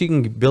thing. Once you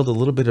can build a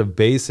little bit of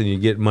base and you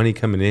get money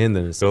coming in,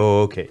 then it's,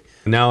 okay,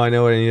 now I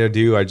know what I need to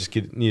do. I just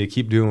need to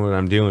keep doing what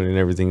I'm doing, and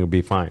everything will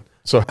be fine.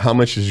 So how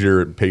much is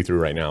your pay through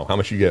right now? How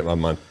much you get a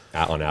month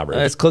on average?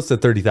 It's close to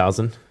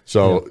 30,000.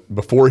 So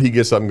before he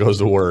gets up and goes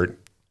to work,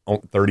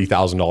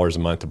 $30,000 a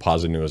month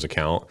deposited into his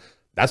account.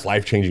 That's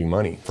life-changing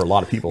money for a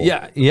lot of people.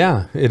 Yeah,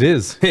 it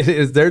is. It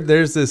is.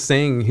 There's this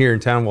saying here in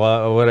town.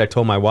 What I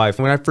told my wife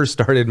when I first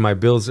started my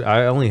bills,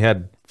 I only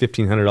had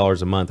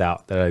 $1,500 a month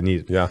out that I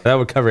needed. Yeah, that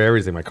would cover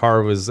everything. My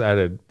car was at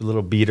a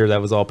little beater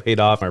that was all paid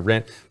off. My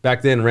rent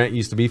back then, rent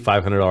used to be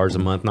 $500 a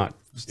month, not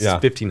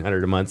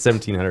 $1,500 a month,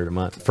 $1,700 a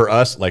month. For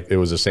us, like it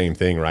was the same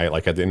thing, right?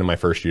 Like at the end of my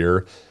first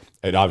year,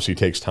 it obviously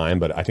takes time,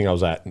 but I think I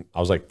was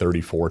like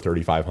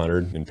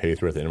 3,500 in pay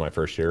through at the end of my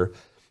first year.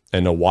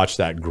 And to watch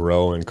that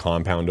grow and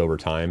compound over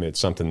time, it's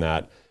something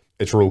that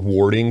it's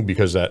rewarding,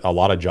 because at a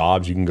lot of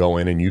jobs you can go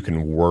in and you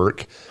can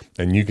work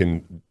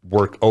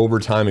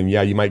overtime, and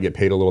yeah, you might get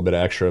paid a little bit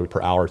extra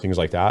per hour, things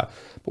like that.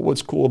 But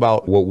what's cool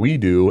about what we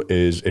do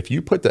is if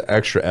you put the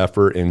extra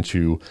effort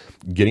into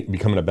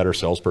becoming a better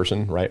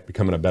salesperson, right?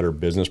 Becoming a better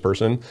business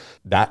person,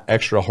 that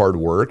extra hard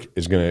work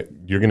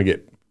you're gonna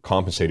get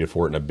compensated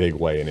for it in a big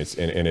way, and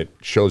it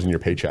shows in your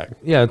paycheck.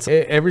 Yeah, it's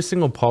every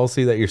single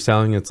policy that you're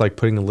selling. It's like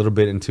putting a little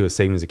bit into a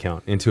savings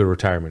account, into a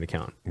retirement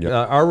account.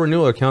 Yep. Our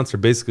renewal accounts are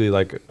basically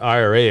like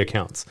IRA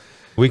accounts.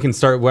 We can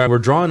start, we're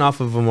drawing off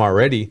of them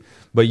already,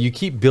 but you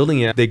keep building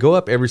it. They go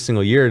up every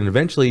single year, and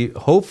eventually,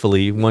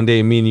 hopefully, one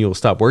day me and you will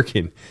stop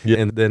working,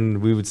 and then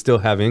we would still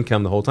have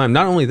income the whole time.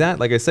 Not only that,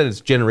 like I said,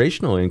 it's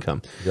generational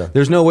income. Yeah.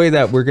 There's no way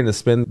that we're going to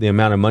spend the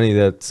amount of money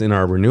that's in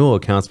our renewal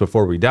accounts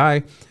before we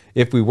die,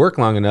 if we work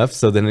long enough.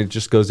 So then it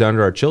just goes down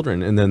to our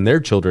children, and then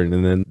their children,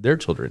 and then their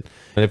children.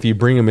 And if you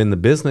bring them in the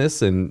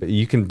business, and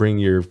you can bring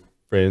your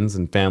friends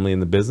and family in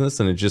the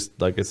business, and it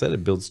just, like I said,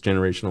 it builds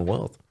generational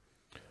wealth.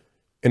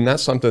 And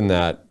that's something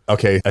that,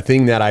 a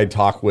thing that I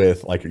talk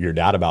with like your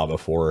dad about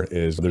before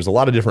is there's a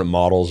lot of different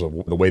models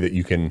of the way that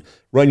you can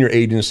run your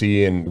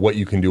agency and what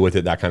you can do with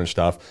it, that kind of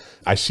stuff.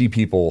 I see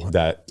people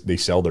that they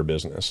sell their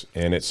business,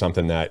 and it's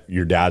something that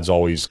your dad's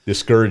always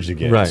discouraged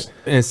against. Right.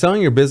 And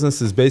selling your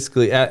business is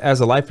basically, as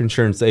a life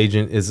insurance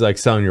agent, is like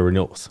selling your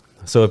renewals.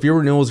 So if your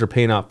renewals are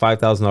paying out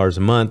 $5,000 a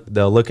month,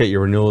 they'll look at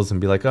your renewals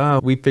and be like, oh,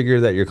 we figure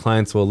that your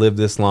clients will live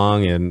this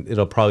long and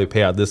it'll probably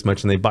pay out this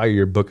much, and they buy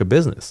your book of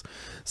business.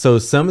 So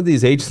some of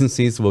these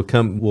agencies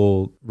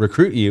will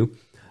recruit you,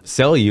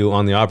 sell you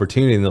on the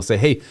opportunity, and they'll say,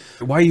 hey,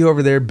 why are you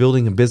over there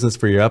building a business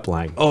for your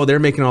upline? Oh, they're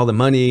making all the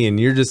money and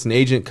you're just an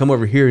agent. Come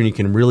over here and you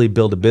can really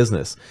build a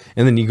business.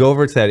 And then you go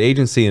over to that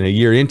agency, and a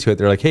year into it,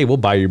 they're like, hey, we'll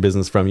buy your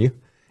business from you.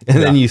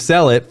 And then you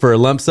sell it for a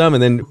lump sum.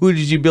 And then who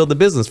did you build the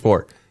business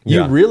for?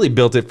 You really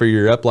built it for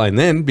your upline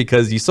then,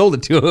 because you sold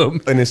it to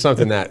them. And it's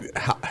something that,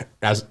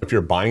 if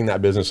you're buying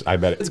that business, I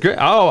bet it's great.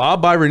 I'll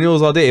buy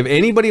renewals all day. If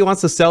anybody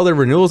wants to sell their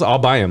renewals, I'll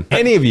buy them.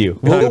 Any of you,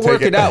 we'll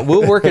work it out.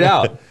 We'll work it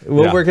out.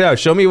 We'll work it out.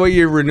 Show me what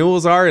your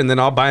renewals are, and then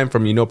I'll buy them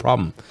from you. No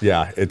problem.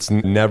 Yeah, it's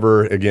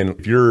never, again,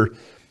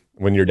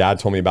 when your dad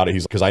told me about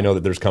it, because I know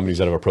that there's companies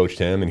that have approached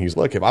him, and he's,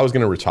 look, if I was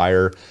going to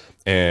retire,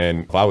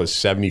 and if I was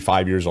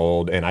 75 years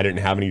old and I didn't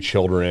have any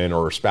children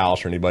or a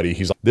spouse or anybody,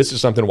 he's like, this is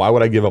something, why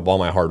would I give up all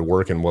my hard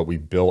work and what we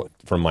built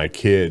from my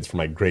kids, from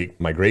my great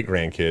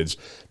grandkids,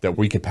 that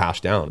we can pass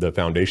down? The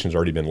foundation's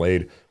already been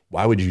laid.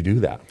 Why would you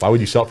do that? Why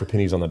would you sell it for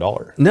pennies on the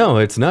dollar? No,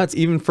 it's nuts.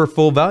 Even for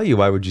full value,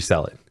 why would you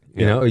sell it?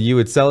 You know, you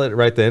would sell it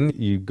right then.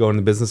 You go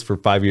into business for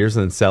 5 years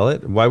and then sell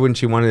it. Why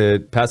wouldn't you want to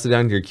pass it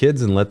down to your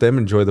kids and let them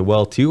enjoy the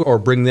wealth too, or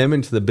bring them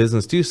into the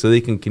business too, so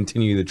they can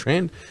continue the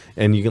trend?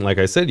 And you can, like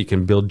I said, you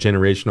can build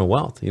generational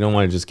wealth. You don't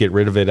want to just get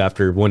rid of it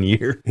after 1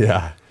 year.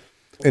 Yeah.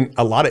 And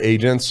a lot of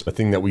agents, a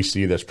thing that we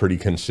see that's pretty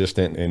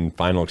consistent in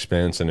Final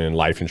Expense and in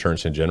life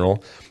insurance in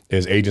general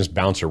is agents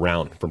bounce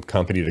around from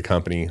company to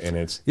company. And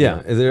it's,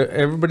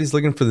 everybody's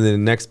looking for the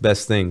next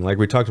best thing. Like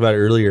we talked about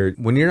earlier,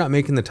 when you're not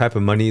making the type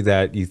of money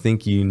that you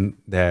think you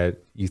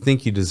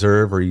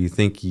deserve or you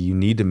think you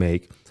need to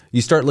make,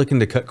 you start looking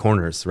to cut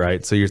corners,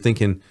 right? So you're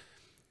thinking,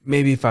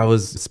 maybe if I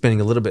was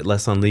spending a little bit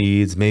less on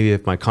leads, maybe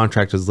if my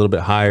contract was a little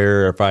bit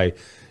higher, or if I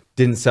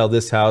didn't sell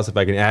this house, if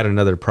I can add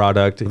another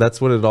product. That's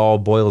what it all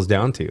boils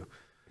down to.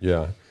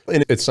 Yeah.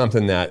 And it's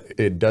something that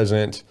it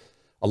doesn't,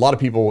 a lot of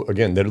people,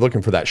 again, they're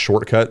looking for that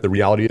shortcut. The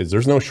reality is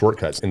there's no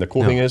shortcuts. And the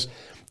cool thing is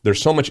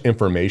there's so much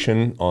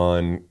information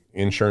on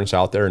insurance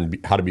out there and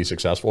how to be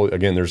successful.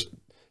 Again, there's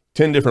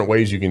 10 different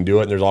ways you can do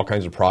it. And there's all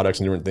kinds of products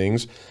and different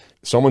things.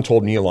 Someone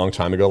told me a long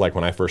time ago, like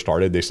when I first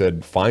started, they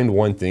said, find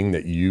one thing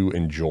that you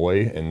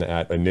enjoy and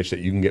that a niche that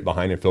you can get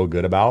behind and feel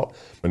good about.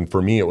 And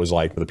for me, it was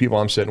like the people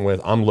I'm sitting with,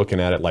 I'm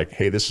looking at it like,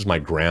 hey, this is my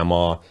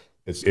grandma.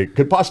 It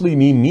could possibly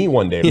be me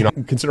one day, you know,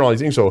 consider all these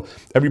things. So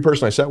every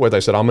person I sat with, I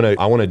said, I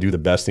want to do the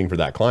best thing for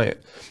that client.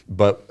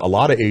 But a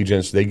lot of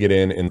agents, they get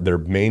in and their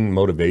main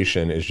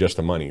motivation is just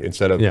the money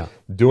instead of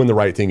doing the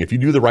right thing. If you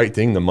do the right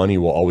thing, the money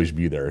will always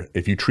be there.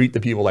 If you treat the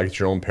people like it's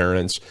your own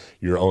parents,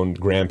 your own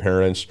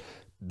grandparents,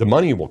 the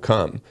money will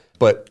come.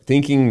 But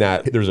thinking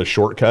that there's a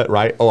shortcut,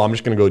 right? Oh, I'm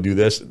just going to go do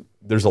this.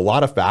 There's a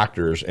lot of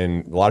factors,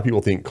 and a lot of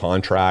people think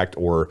contract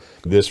or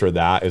this or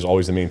that is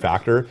always the main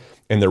factor.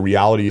 And the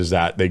reality is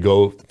that they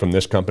go from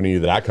this company to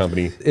that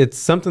company. It's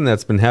something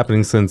that's been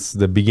happening since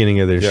the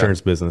beginning of the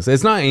insurance business.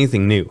 It's not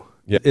anything new.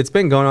 Yeah. It's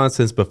been going on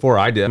since before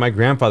I did. My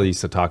grandfather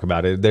used to talk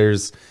about it.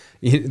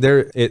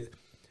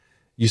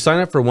 You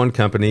sign up for one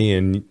company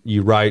and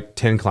you write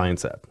 10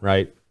 clients up,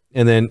 right?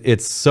 And then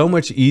it's so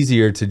much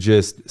easier to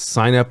just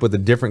sign up with a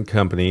different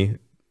company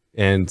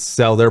and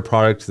sell their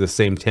product to the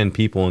same 10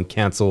 people and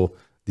cancel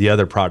the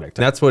other product.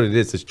 That's what it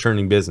is. It's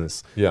churning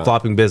business,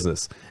 flopping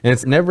business. And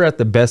it's never at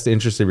the best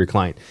interest of your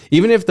client.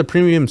 Even if the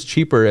premium's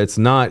cheaper, it's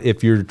not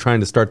if you're trying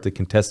to start the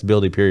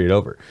contestability period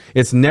over.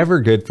 It's never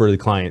good for the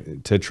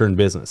client to churn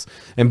business.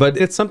 But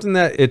it's something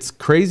that it's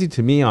crazy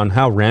to me on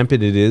how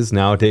rampant it is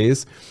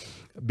nowadays.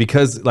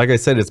 Because like I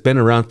said, it's been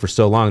around for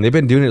so long. They've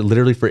been doing it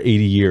literally for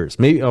 80 years.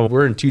 Maybe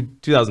we're in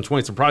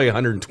 2020, so probably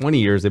 120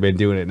 years they've been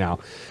doing it now.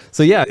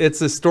 So yeah,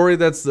 it's a story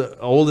that's the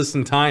oldest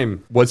in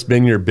time. What's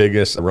been your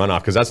biggest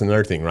runoff? Because that's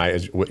another thing, right?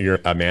 Is you're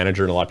a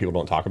manager and a lot of people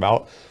don't talk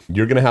about.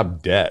 You're going to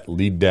have debt,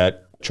 lead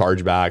debt,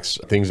 chargebacks,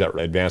 things that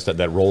advance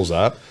that rolls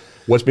up.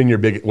 What's been your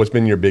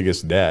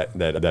biggest debt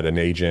that an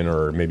agent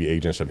or maybe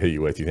agents have hit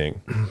you with, you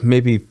think?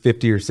 Maybe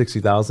 50 or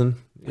 60,000.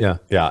 Yeah.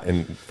 Yeah.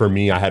 And for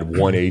me, I had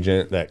one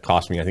agent that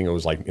cost me, I think it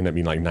was like, ended up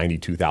being like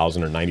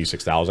 92,000 or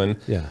 96,000.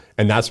 Yeah.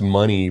 And that's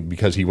money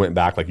because he went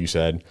back, like you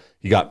said,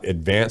 he got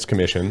advance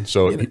commission.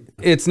 So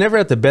it's never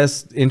at the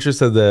best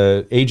interest of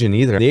the agent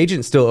either. The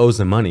agent still owes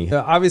the money.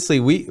 Obviously,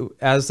 your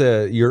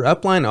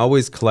upline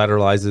always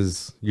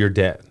collateralizes your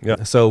debt.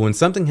 Yeah. So when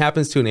something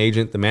happens to an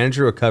agent, the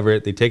manager will cover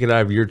it. They take it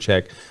out of your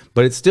check,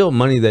 but it's still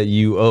money that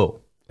you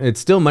owe. It's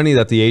still money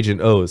that the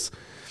agent owes.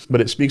 But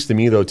it speaks to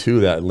me though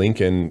too that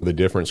Lincoln, the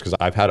difference, because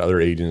I've had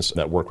other agents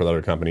that work with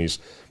other companies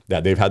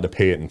that they've had to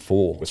pay it in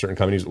full with certain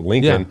companies.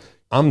 Lincoln,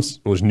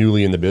 was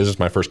newly in the business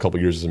my first couple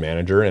of years as a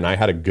manager, and I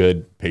had a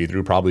good pay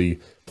through, probably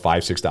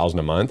 $5,000-6,000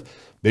 a month.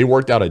 They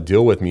worked out a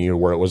deal with me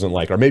where it wasn't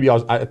like, or maybe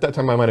at that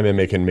time I might have been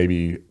making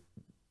maybe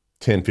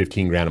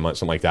 10-15 grand a month,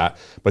 something like that.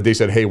 But they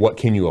said, hey, what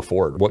can you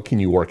afford? What can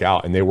you work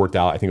out? And they worked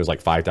out, I think it was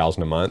like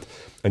 $5,000 a month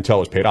until it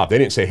was paid off. They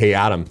didn't say, hey,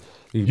 Adam,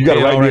 you got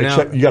to write me a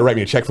check. You got to write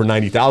me a check for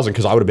 90,000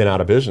 because I would have been out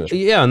of business.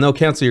 Yeah, and they'll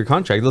cancel your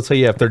contract. They'll tell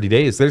you have 30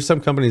 days. There's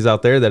some companies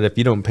out there that if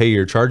you don't pay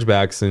your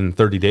chargebacks in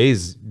 30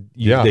 days,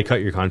 they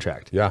cut your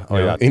contract. Yeah. Oh,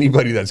 yeah.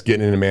 Anybody that's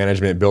getting into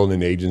management, building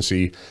an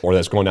agency, or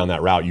that's going down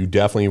that route, you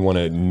definitely want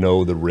to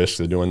know the risks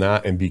of doing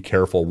that and be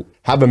careful.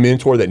 Have a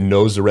mentor that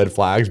knows the red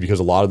flags,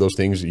 because a lot of those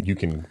things you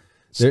can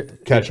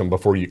catch them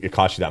before it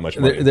costs you that much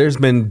money. There's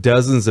been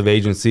dozens of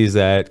agencies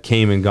that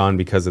came and gone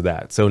because of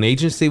that. So an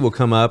agency will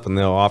come up and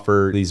they'll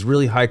offer these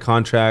really high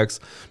contracts,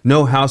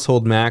 no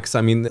household max.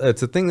 I mean,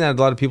 it's a thing that a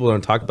lot of people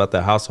don't talk about,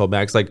 the household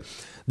max. Like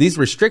these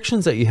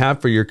restrictions that you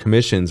have for your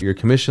commissions, your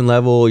commission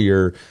level,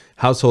 your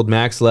household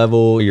max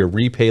level, your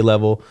repay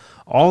level,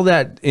 all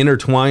that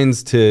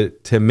intertwines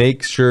to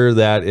make sure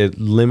that it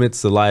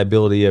limits the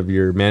liability of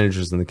your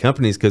managers and the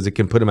companies, because it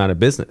can put them out of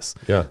business.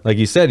 Yeah. Like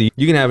you said, you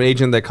can have an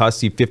agent that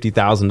costs you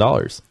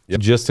 $50,000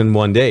 just in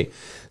one day.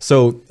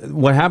 So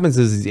what happens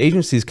is these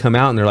agencies come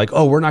out and they're like,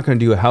 oh, we're not going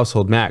to do a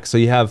household max. So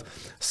you have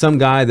some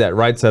guy that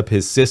writes up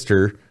his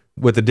sister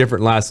with a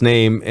different last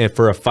name and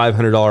for a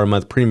 $500 a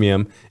month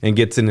premium and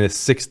gets in a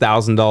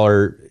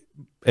 $6,000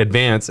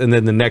 advance. And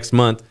then the next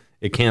month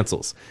it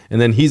cancels. And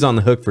then he's on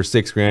the hook for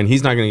 $6,000.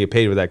 He's not going to get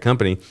paid with that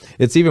company.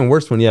 It's even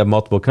worse when you have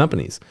multiple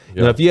companies.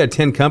 You know, if you had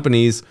 10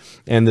 companies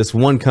and this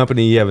one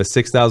company, you have a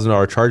 $6,000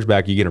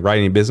 chargeback, you get to write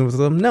any business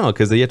with them? No,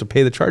 because they have to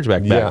pay the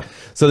chargeback back.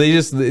 So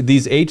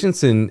these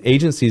agents and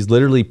agencies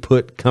literally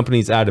put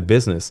companies out of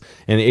business.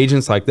 And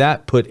agents like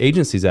that put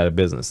agencies out of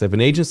business. If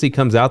an agency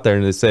comes out there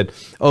and they said,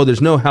 oh,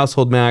 there's no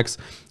household max,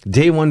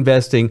 day one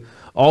vesting,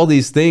 all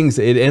these things,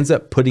 it ends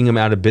up putting them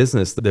out of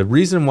business. The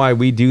reason why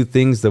we do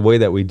things the way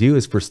that we do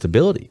is for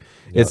stability.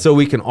 It's so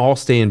we can all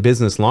stay in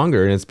business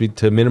longer, and it's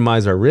to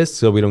minimize our risks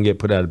so we don't get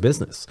put out of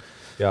business.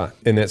 Yeah,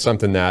 and it's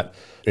something that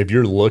if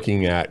you're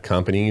looking at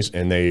companies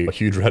and a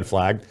huge red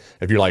flag,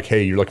 if you're like,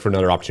 hey, you're looking for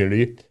another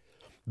opportunity,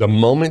 the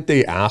moment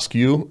they ask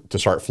you to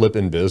start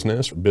flipping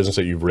business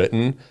that you've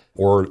written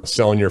or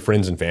selling your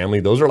friends and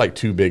family, those are like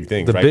two big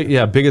things,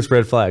 right? Biggest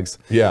red flags.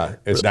 Yeah,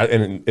 it's that,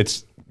 and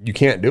you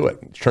can't do it.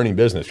 It's turning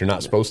business. You're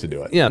not supposed to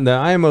do it. Yeah, the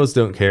IMOs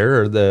don't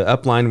care, or the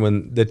upline,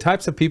 when the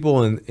types of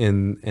people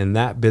in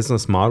that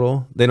business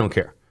model, they don't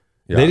care.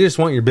 Yeah. They just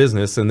want your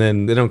business, and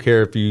then they don't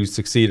care if you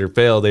succeed or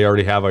fail. They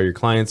already have all your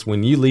clients.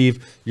 When you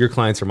leave, your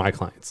clients are my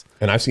clients.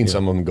 And I've seen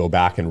some of them go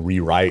back and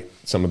rewrite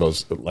some of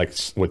those, like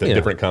with a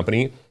different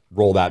company,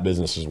 roll that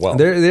business as well.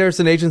 There's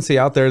an agency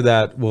out there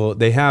that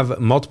they have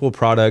multiple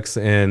products,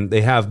 and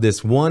they have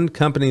this one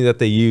company that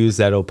they use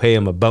that'll pay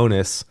them a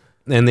bonus,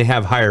 and they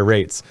have higher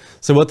rates.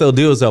 So what they'll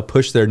do is they'll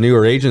push their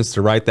newer agents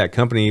to write that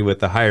company with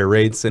the higher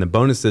rates and the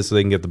bonuses so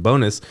they can get the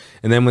bonus.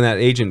 And then when that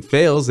agent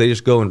fails, they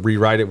just go and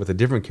rewrite it with a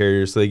different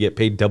carrier so they get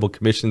paid double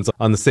commissions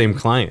on the same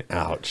client.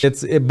 Ouch.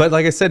 But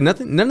like I said,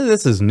 none of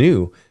this is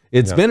new.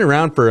 It's been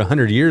around for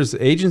 100 years.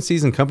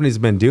 Agencies and companies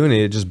have been doing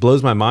it. It just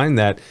blows my mind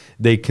that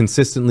they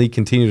consistently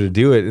continue to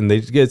do it. And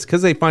it's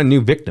because they find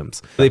new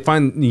victims. They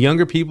find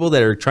younger people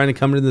that are trying to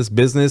come into this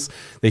business.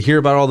 They hear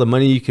about all the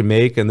money you can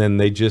make, and then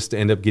they just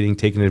end up getting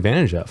taken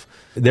advantage of.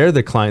 They're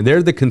the client.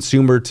 They're the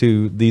consumer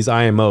to these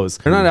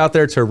IMOs. They're not out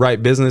there to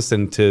write business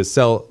and to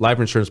sell life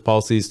insurance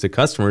policies to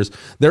customers.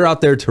 They're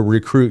out there to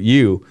recruit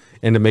you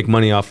and to make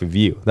money off of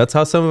you. That's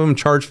how some of them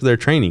charge for their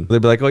training.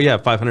 They'll be like, oh yeah,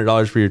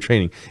 $500 for your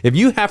training. If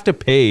you have to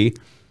pay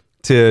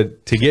to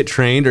get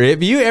trained, or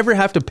if you ever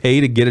have to pay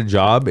to get a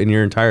job in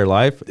your entire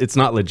life, it's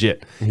not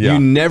legit. You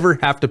never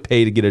have to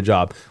pay to get a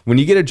job. When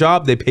you get a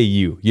job, they pay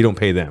you. You don't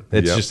pay them.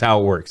 That's just how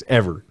it works,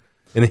 ever.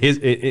 And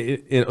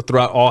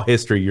throughout all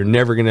history, you're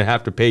never going to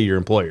have to pay your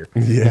employer.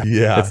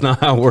 That's not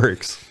how it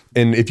works.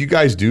 And if you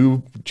guys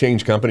do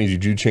change companies, you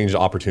do change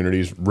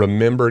opportunities,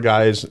 remember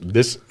guys,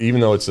 this,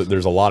 even though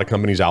there's a lot of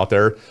companies out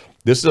there,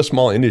 this is a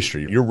small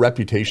industry. Your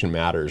reputation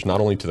matters,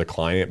 not only to the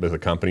client, but the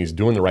companies.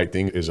 Doing the right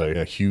thing is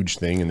a huge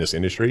thing in this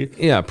industry.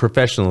 Yeah,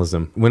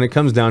 professionalism. When it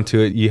comes down to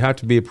it, you have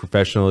to be a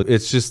professional.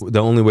 It's just the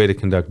only way to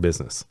conduct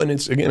business. And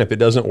it's, again, if it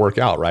doesn't work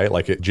out, right?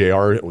 Like at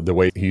JR, the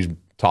way he's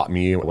taught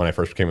me when I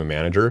first became a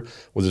manager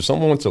was if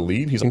someone wants to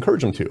leave, he's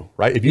encourage them to,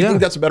 right? If you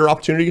think that's a better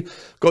opportunity,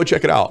 go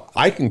check it out.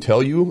 I can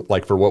tell you,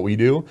 like for what we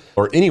do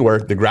or anywhere,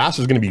 the grass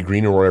is going to be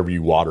greener wherever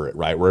you water it,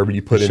 right? Wherever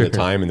you put in the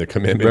time and the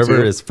commitment.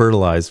 Wherever it's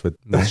fertilized with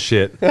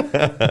shit. But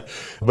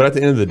at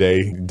the end of the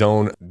day,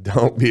 don't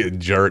be a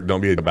jerk.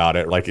 Don't be about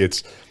it. Like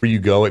it's where you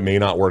go, it may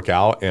not work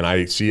out. And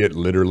I see it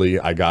literally.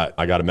 I got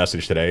a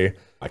message today.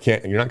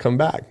 You're not coming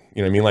back.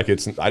 You know what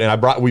I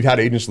mean? We've had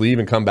agents leave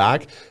and come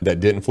back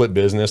that didn't flip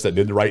business, that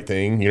did the right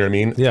thing. You know what I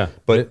mean? Yeah.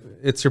 But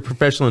it's your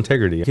professional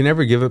integrity. You can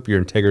never give up your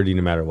integrity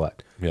no matter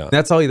what. Yeah.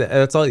 That's all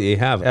you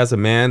have as a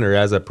man or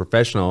as a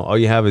professional. All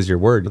you have is your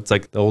word. It's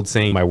like the old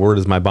saying, my word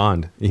is my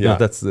bond. You know,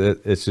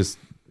 it's just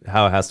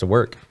how it has to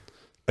work.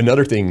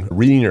 Another thing,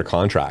 reading your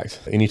contract.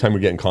 Anytime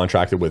you're getting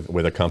contracted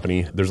with a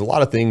company, there's a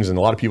lot of things and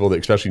a lot of people that,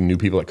 especially new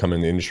people that come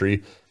in the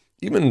industry,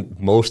 even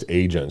most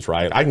agents,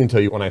 right? I can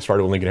tell you when I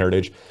started with Lincoln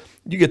Heritage,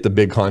 you get the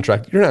big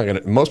contract.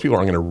 Most people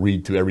aren't going to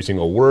read through every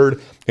single word.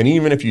 And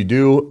even if you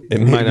do,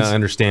 you might not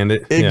understand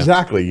it.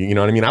 Exactly. You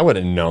know what I mean? I would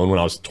have known when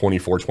I was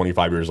 24,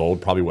 25 years old,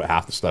 probably what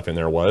half the stuff in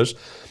there was.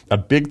 A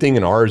big thing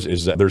in ours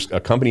is that there's a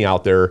company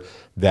out there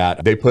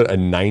that they put a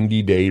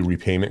 90-day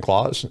repayment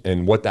clause.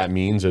 And what that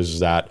means is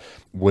that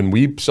when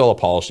we sell a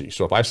policy,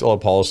 so if I sell a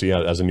policy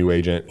as a new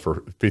agent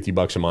for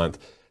 $50 a month,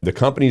 the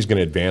company's going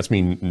to advance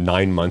me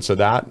 9 months of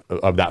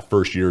that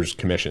first year's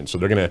commission. So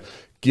they're going to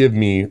give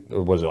me,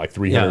 what is it, like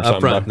 300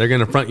 something? Upfront. They're going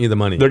to front you the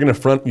money. They're going to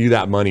front you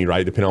that money,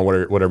 right? Depending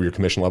on whatever your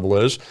commission level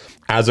is.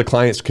 As the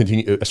clients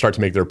start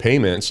to make their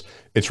payments,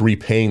 it's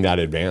repaying that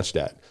advanced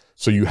debt.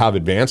 So you have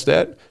advanced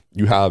debt,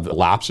 you have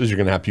lapses, you're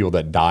going to have people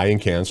that die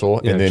and cancel,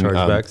 and then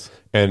chargebacks.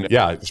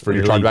 It's for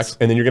your chargebacks,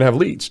 and then you're going to have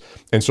leads.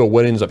 And so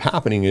what ends up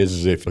happening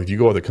is if you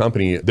go with a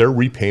company, their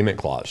repayment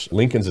clause,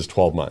 Lincoln's is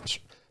 12 months.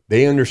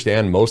 They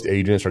understand most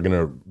agents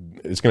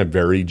it's going to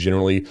vary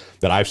generally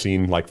that I've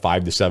seen like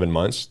 5 to 7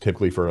 months,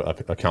 typically for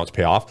accounts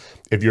pay off.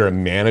 If you're a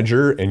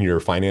manager and you're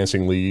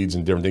financing leads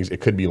and different things, it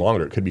could be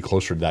longer. It could be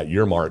closer to that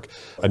year mark.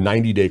 A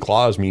 90-day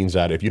clause means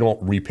that if you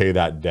don't repay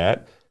that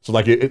debt, so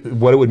like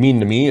what it would mean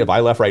to me, if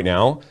I left right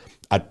now,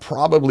 I'd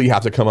probably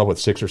have to come up with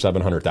 600,000 or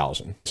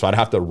 700,000. So I'd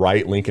have to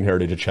write Lincoln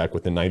Heritage a check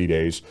within 90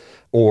 days,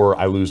 or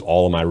I lose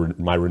all of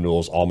my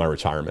renewals, all my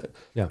retirement.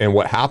 Yeah. And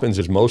what happens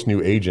is most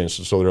new agents,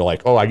 so they're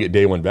like, oh, I get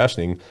day one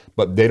vesting,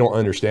 but they don't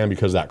understand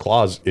because of that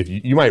clause. If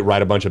you might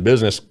write a bunch of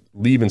business,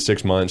 leave in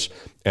 6 months,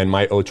 and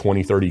might owe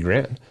 20, 30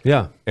 grand.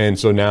 Yeah. And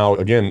so now,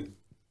 again,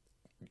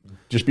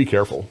 just be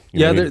careful.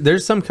 Yeah,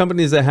 there's some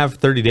companies that have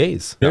 30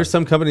 days. There's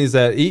some companies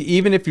that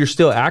even if you're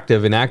still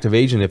active, an active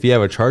agent, if you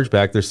have a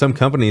chargeback, there's some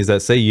companies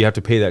that say you have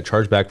to pay that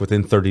chargeback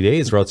within 30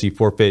 days or else you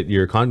forfeit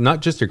your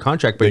not just your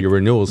contract, but your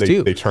renewals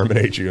too. They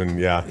terminate you, and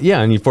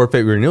yeah, and you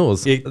forfeit your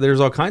renewals.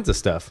 There's all kinds of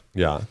stuff.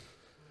 Yeah.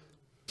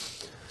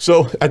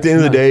 So at the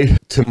end of the day,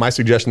 my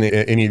suggestion to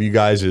any of you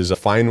guys is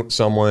find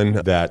someone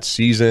that's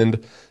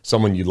seasoned,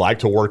 someone you'd like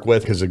to work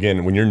with. Because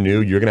again, when you're new,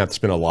 you're going to have to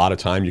spend a lot of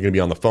time. You're going to be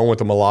on the phone with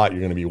them a lot.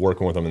 You're going to be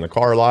working with them in the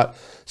car a lot.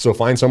 So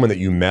find someone that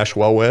you mesh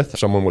well with,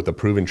 someone with a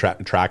proven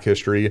track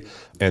history,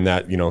 and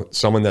that,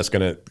 someone that's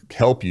going to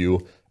help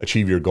you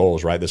achieve your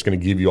goals, right? That's going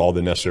to give you all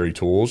the necessary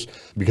tools,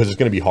 because it's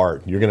going to be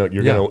hard. You're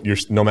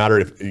no matter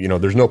if,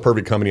 there's no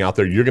perfect company out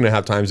there. You're going to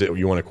have times that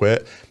you want to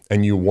quit,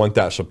 and you want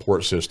that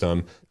support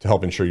system to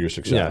help ensure your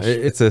success. Yeah,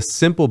 it's a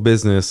simple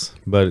business,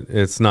 but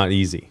it's not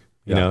easy.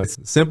 You know,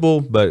 it's simple,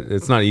 but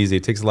it's not easy.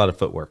 It takes a lot of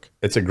footwork.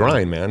 It's a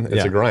grind, man.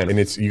 It's a grind.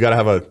 And you got to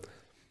have a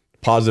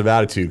positive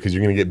attitude, because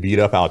you're going to get beat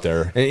up out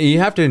there. And you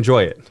have to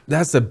enjoy it.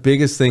 That's the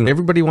biggest thing.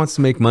 Everybody wants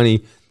to make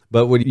money,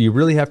 but what you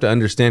really have to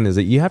understand is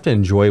that you have to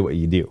enjoy what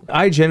you do.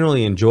 I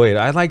generally enjoy it.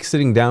 I like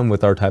sitting down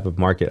with our type of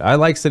market. I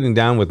like sitting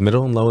down with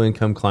middle and low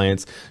income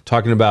clients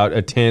talking about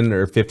a $10,000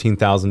 or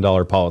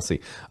 $15,000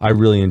 policy. I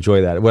really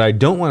enjoy that. What I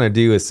don't want to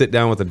do is sit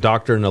down with a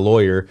doctor and a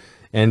lawyer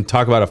and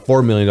talk about a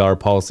 $4 million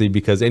policy,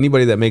 because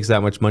anybody that makes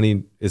that much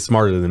money is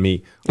smarter than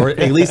me, or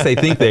at least they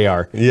think they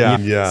are.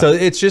 Yeah. So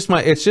it's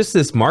just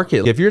this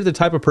market. If you're the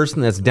type of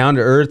person that's down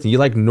to earth and you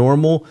like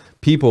normal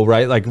people,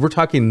 right? Like we're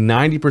talking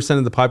 90%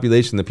 of the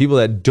population, the people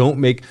that don't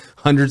make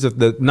hundreds of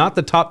not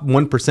the top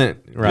 1%,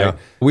 right? Yeah.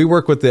 We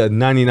work with the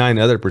 99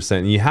 other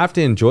percent. You have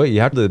to enjoy it. You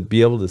have to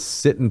be able to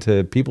sit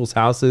into people's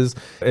houses.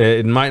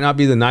 It might not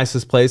be the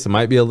nicest place. It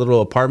might be a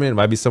little apartment. It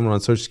might be someone on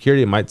Social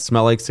Security. It might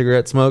smell like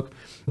cigarette smoke,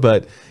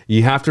 but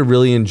you have to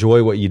really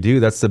enjoy what you do.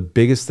 That's the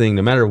biggest thing.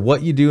 No matter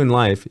what you do in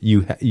life,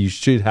 you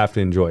should have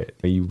to enjoy it.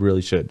 You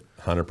really should.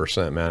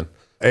 100%, man.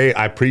 Hey,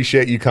 I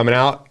appreciate you coming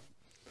out.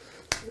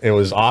 It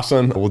was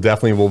awesome.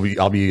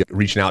 I'll be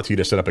reaching out to you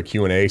to set up a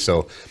Q&A.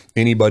 So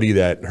anybody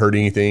that heard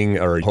anything,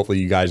 or hopefully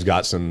you guys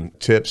got some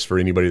tips for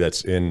anybody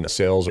that's in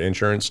sales or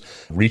insurance,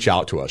 reach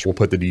out to us. We'll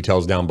put the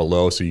details down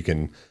below so you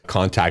can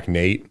contact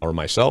Nate or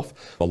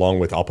myself, along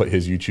with, I'll put our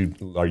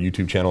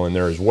YouTube channel in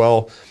there as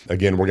well.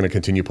 Again, we're going to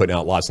continue putting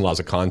out lots and lots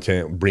of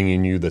content,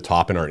 bringing you the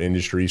top in our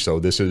industry. So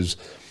this is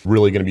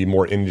really going to be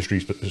more industry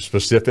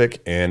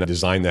specific and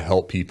designed to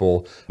help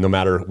people no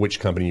matter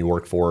which company you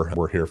work for.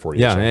 We're here for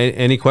you. Yeah. So.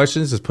 Any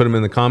questions, just put them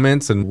in the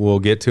comments and we'll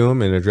get to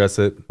them and address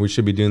it. We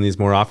should be doing these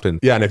more often.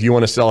 Yeah. And if you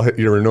want to sell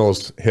your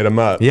renewals, hit them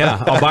up.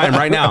 Yeah. I'll buy them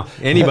right now.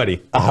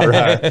 Anybody. All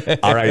right.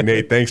 All right,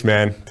 Nate. Thanks,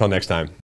 man. Till next time.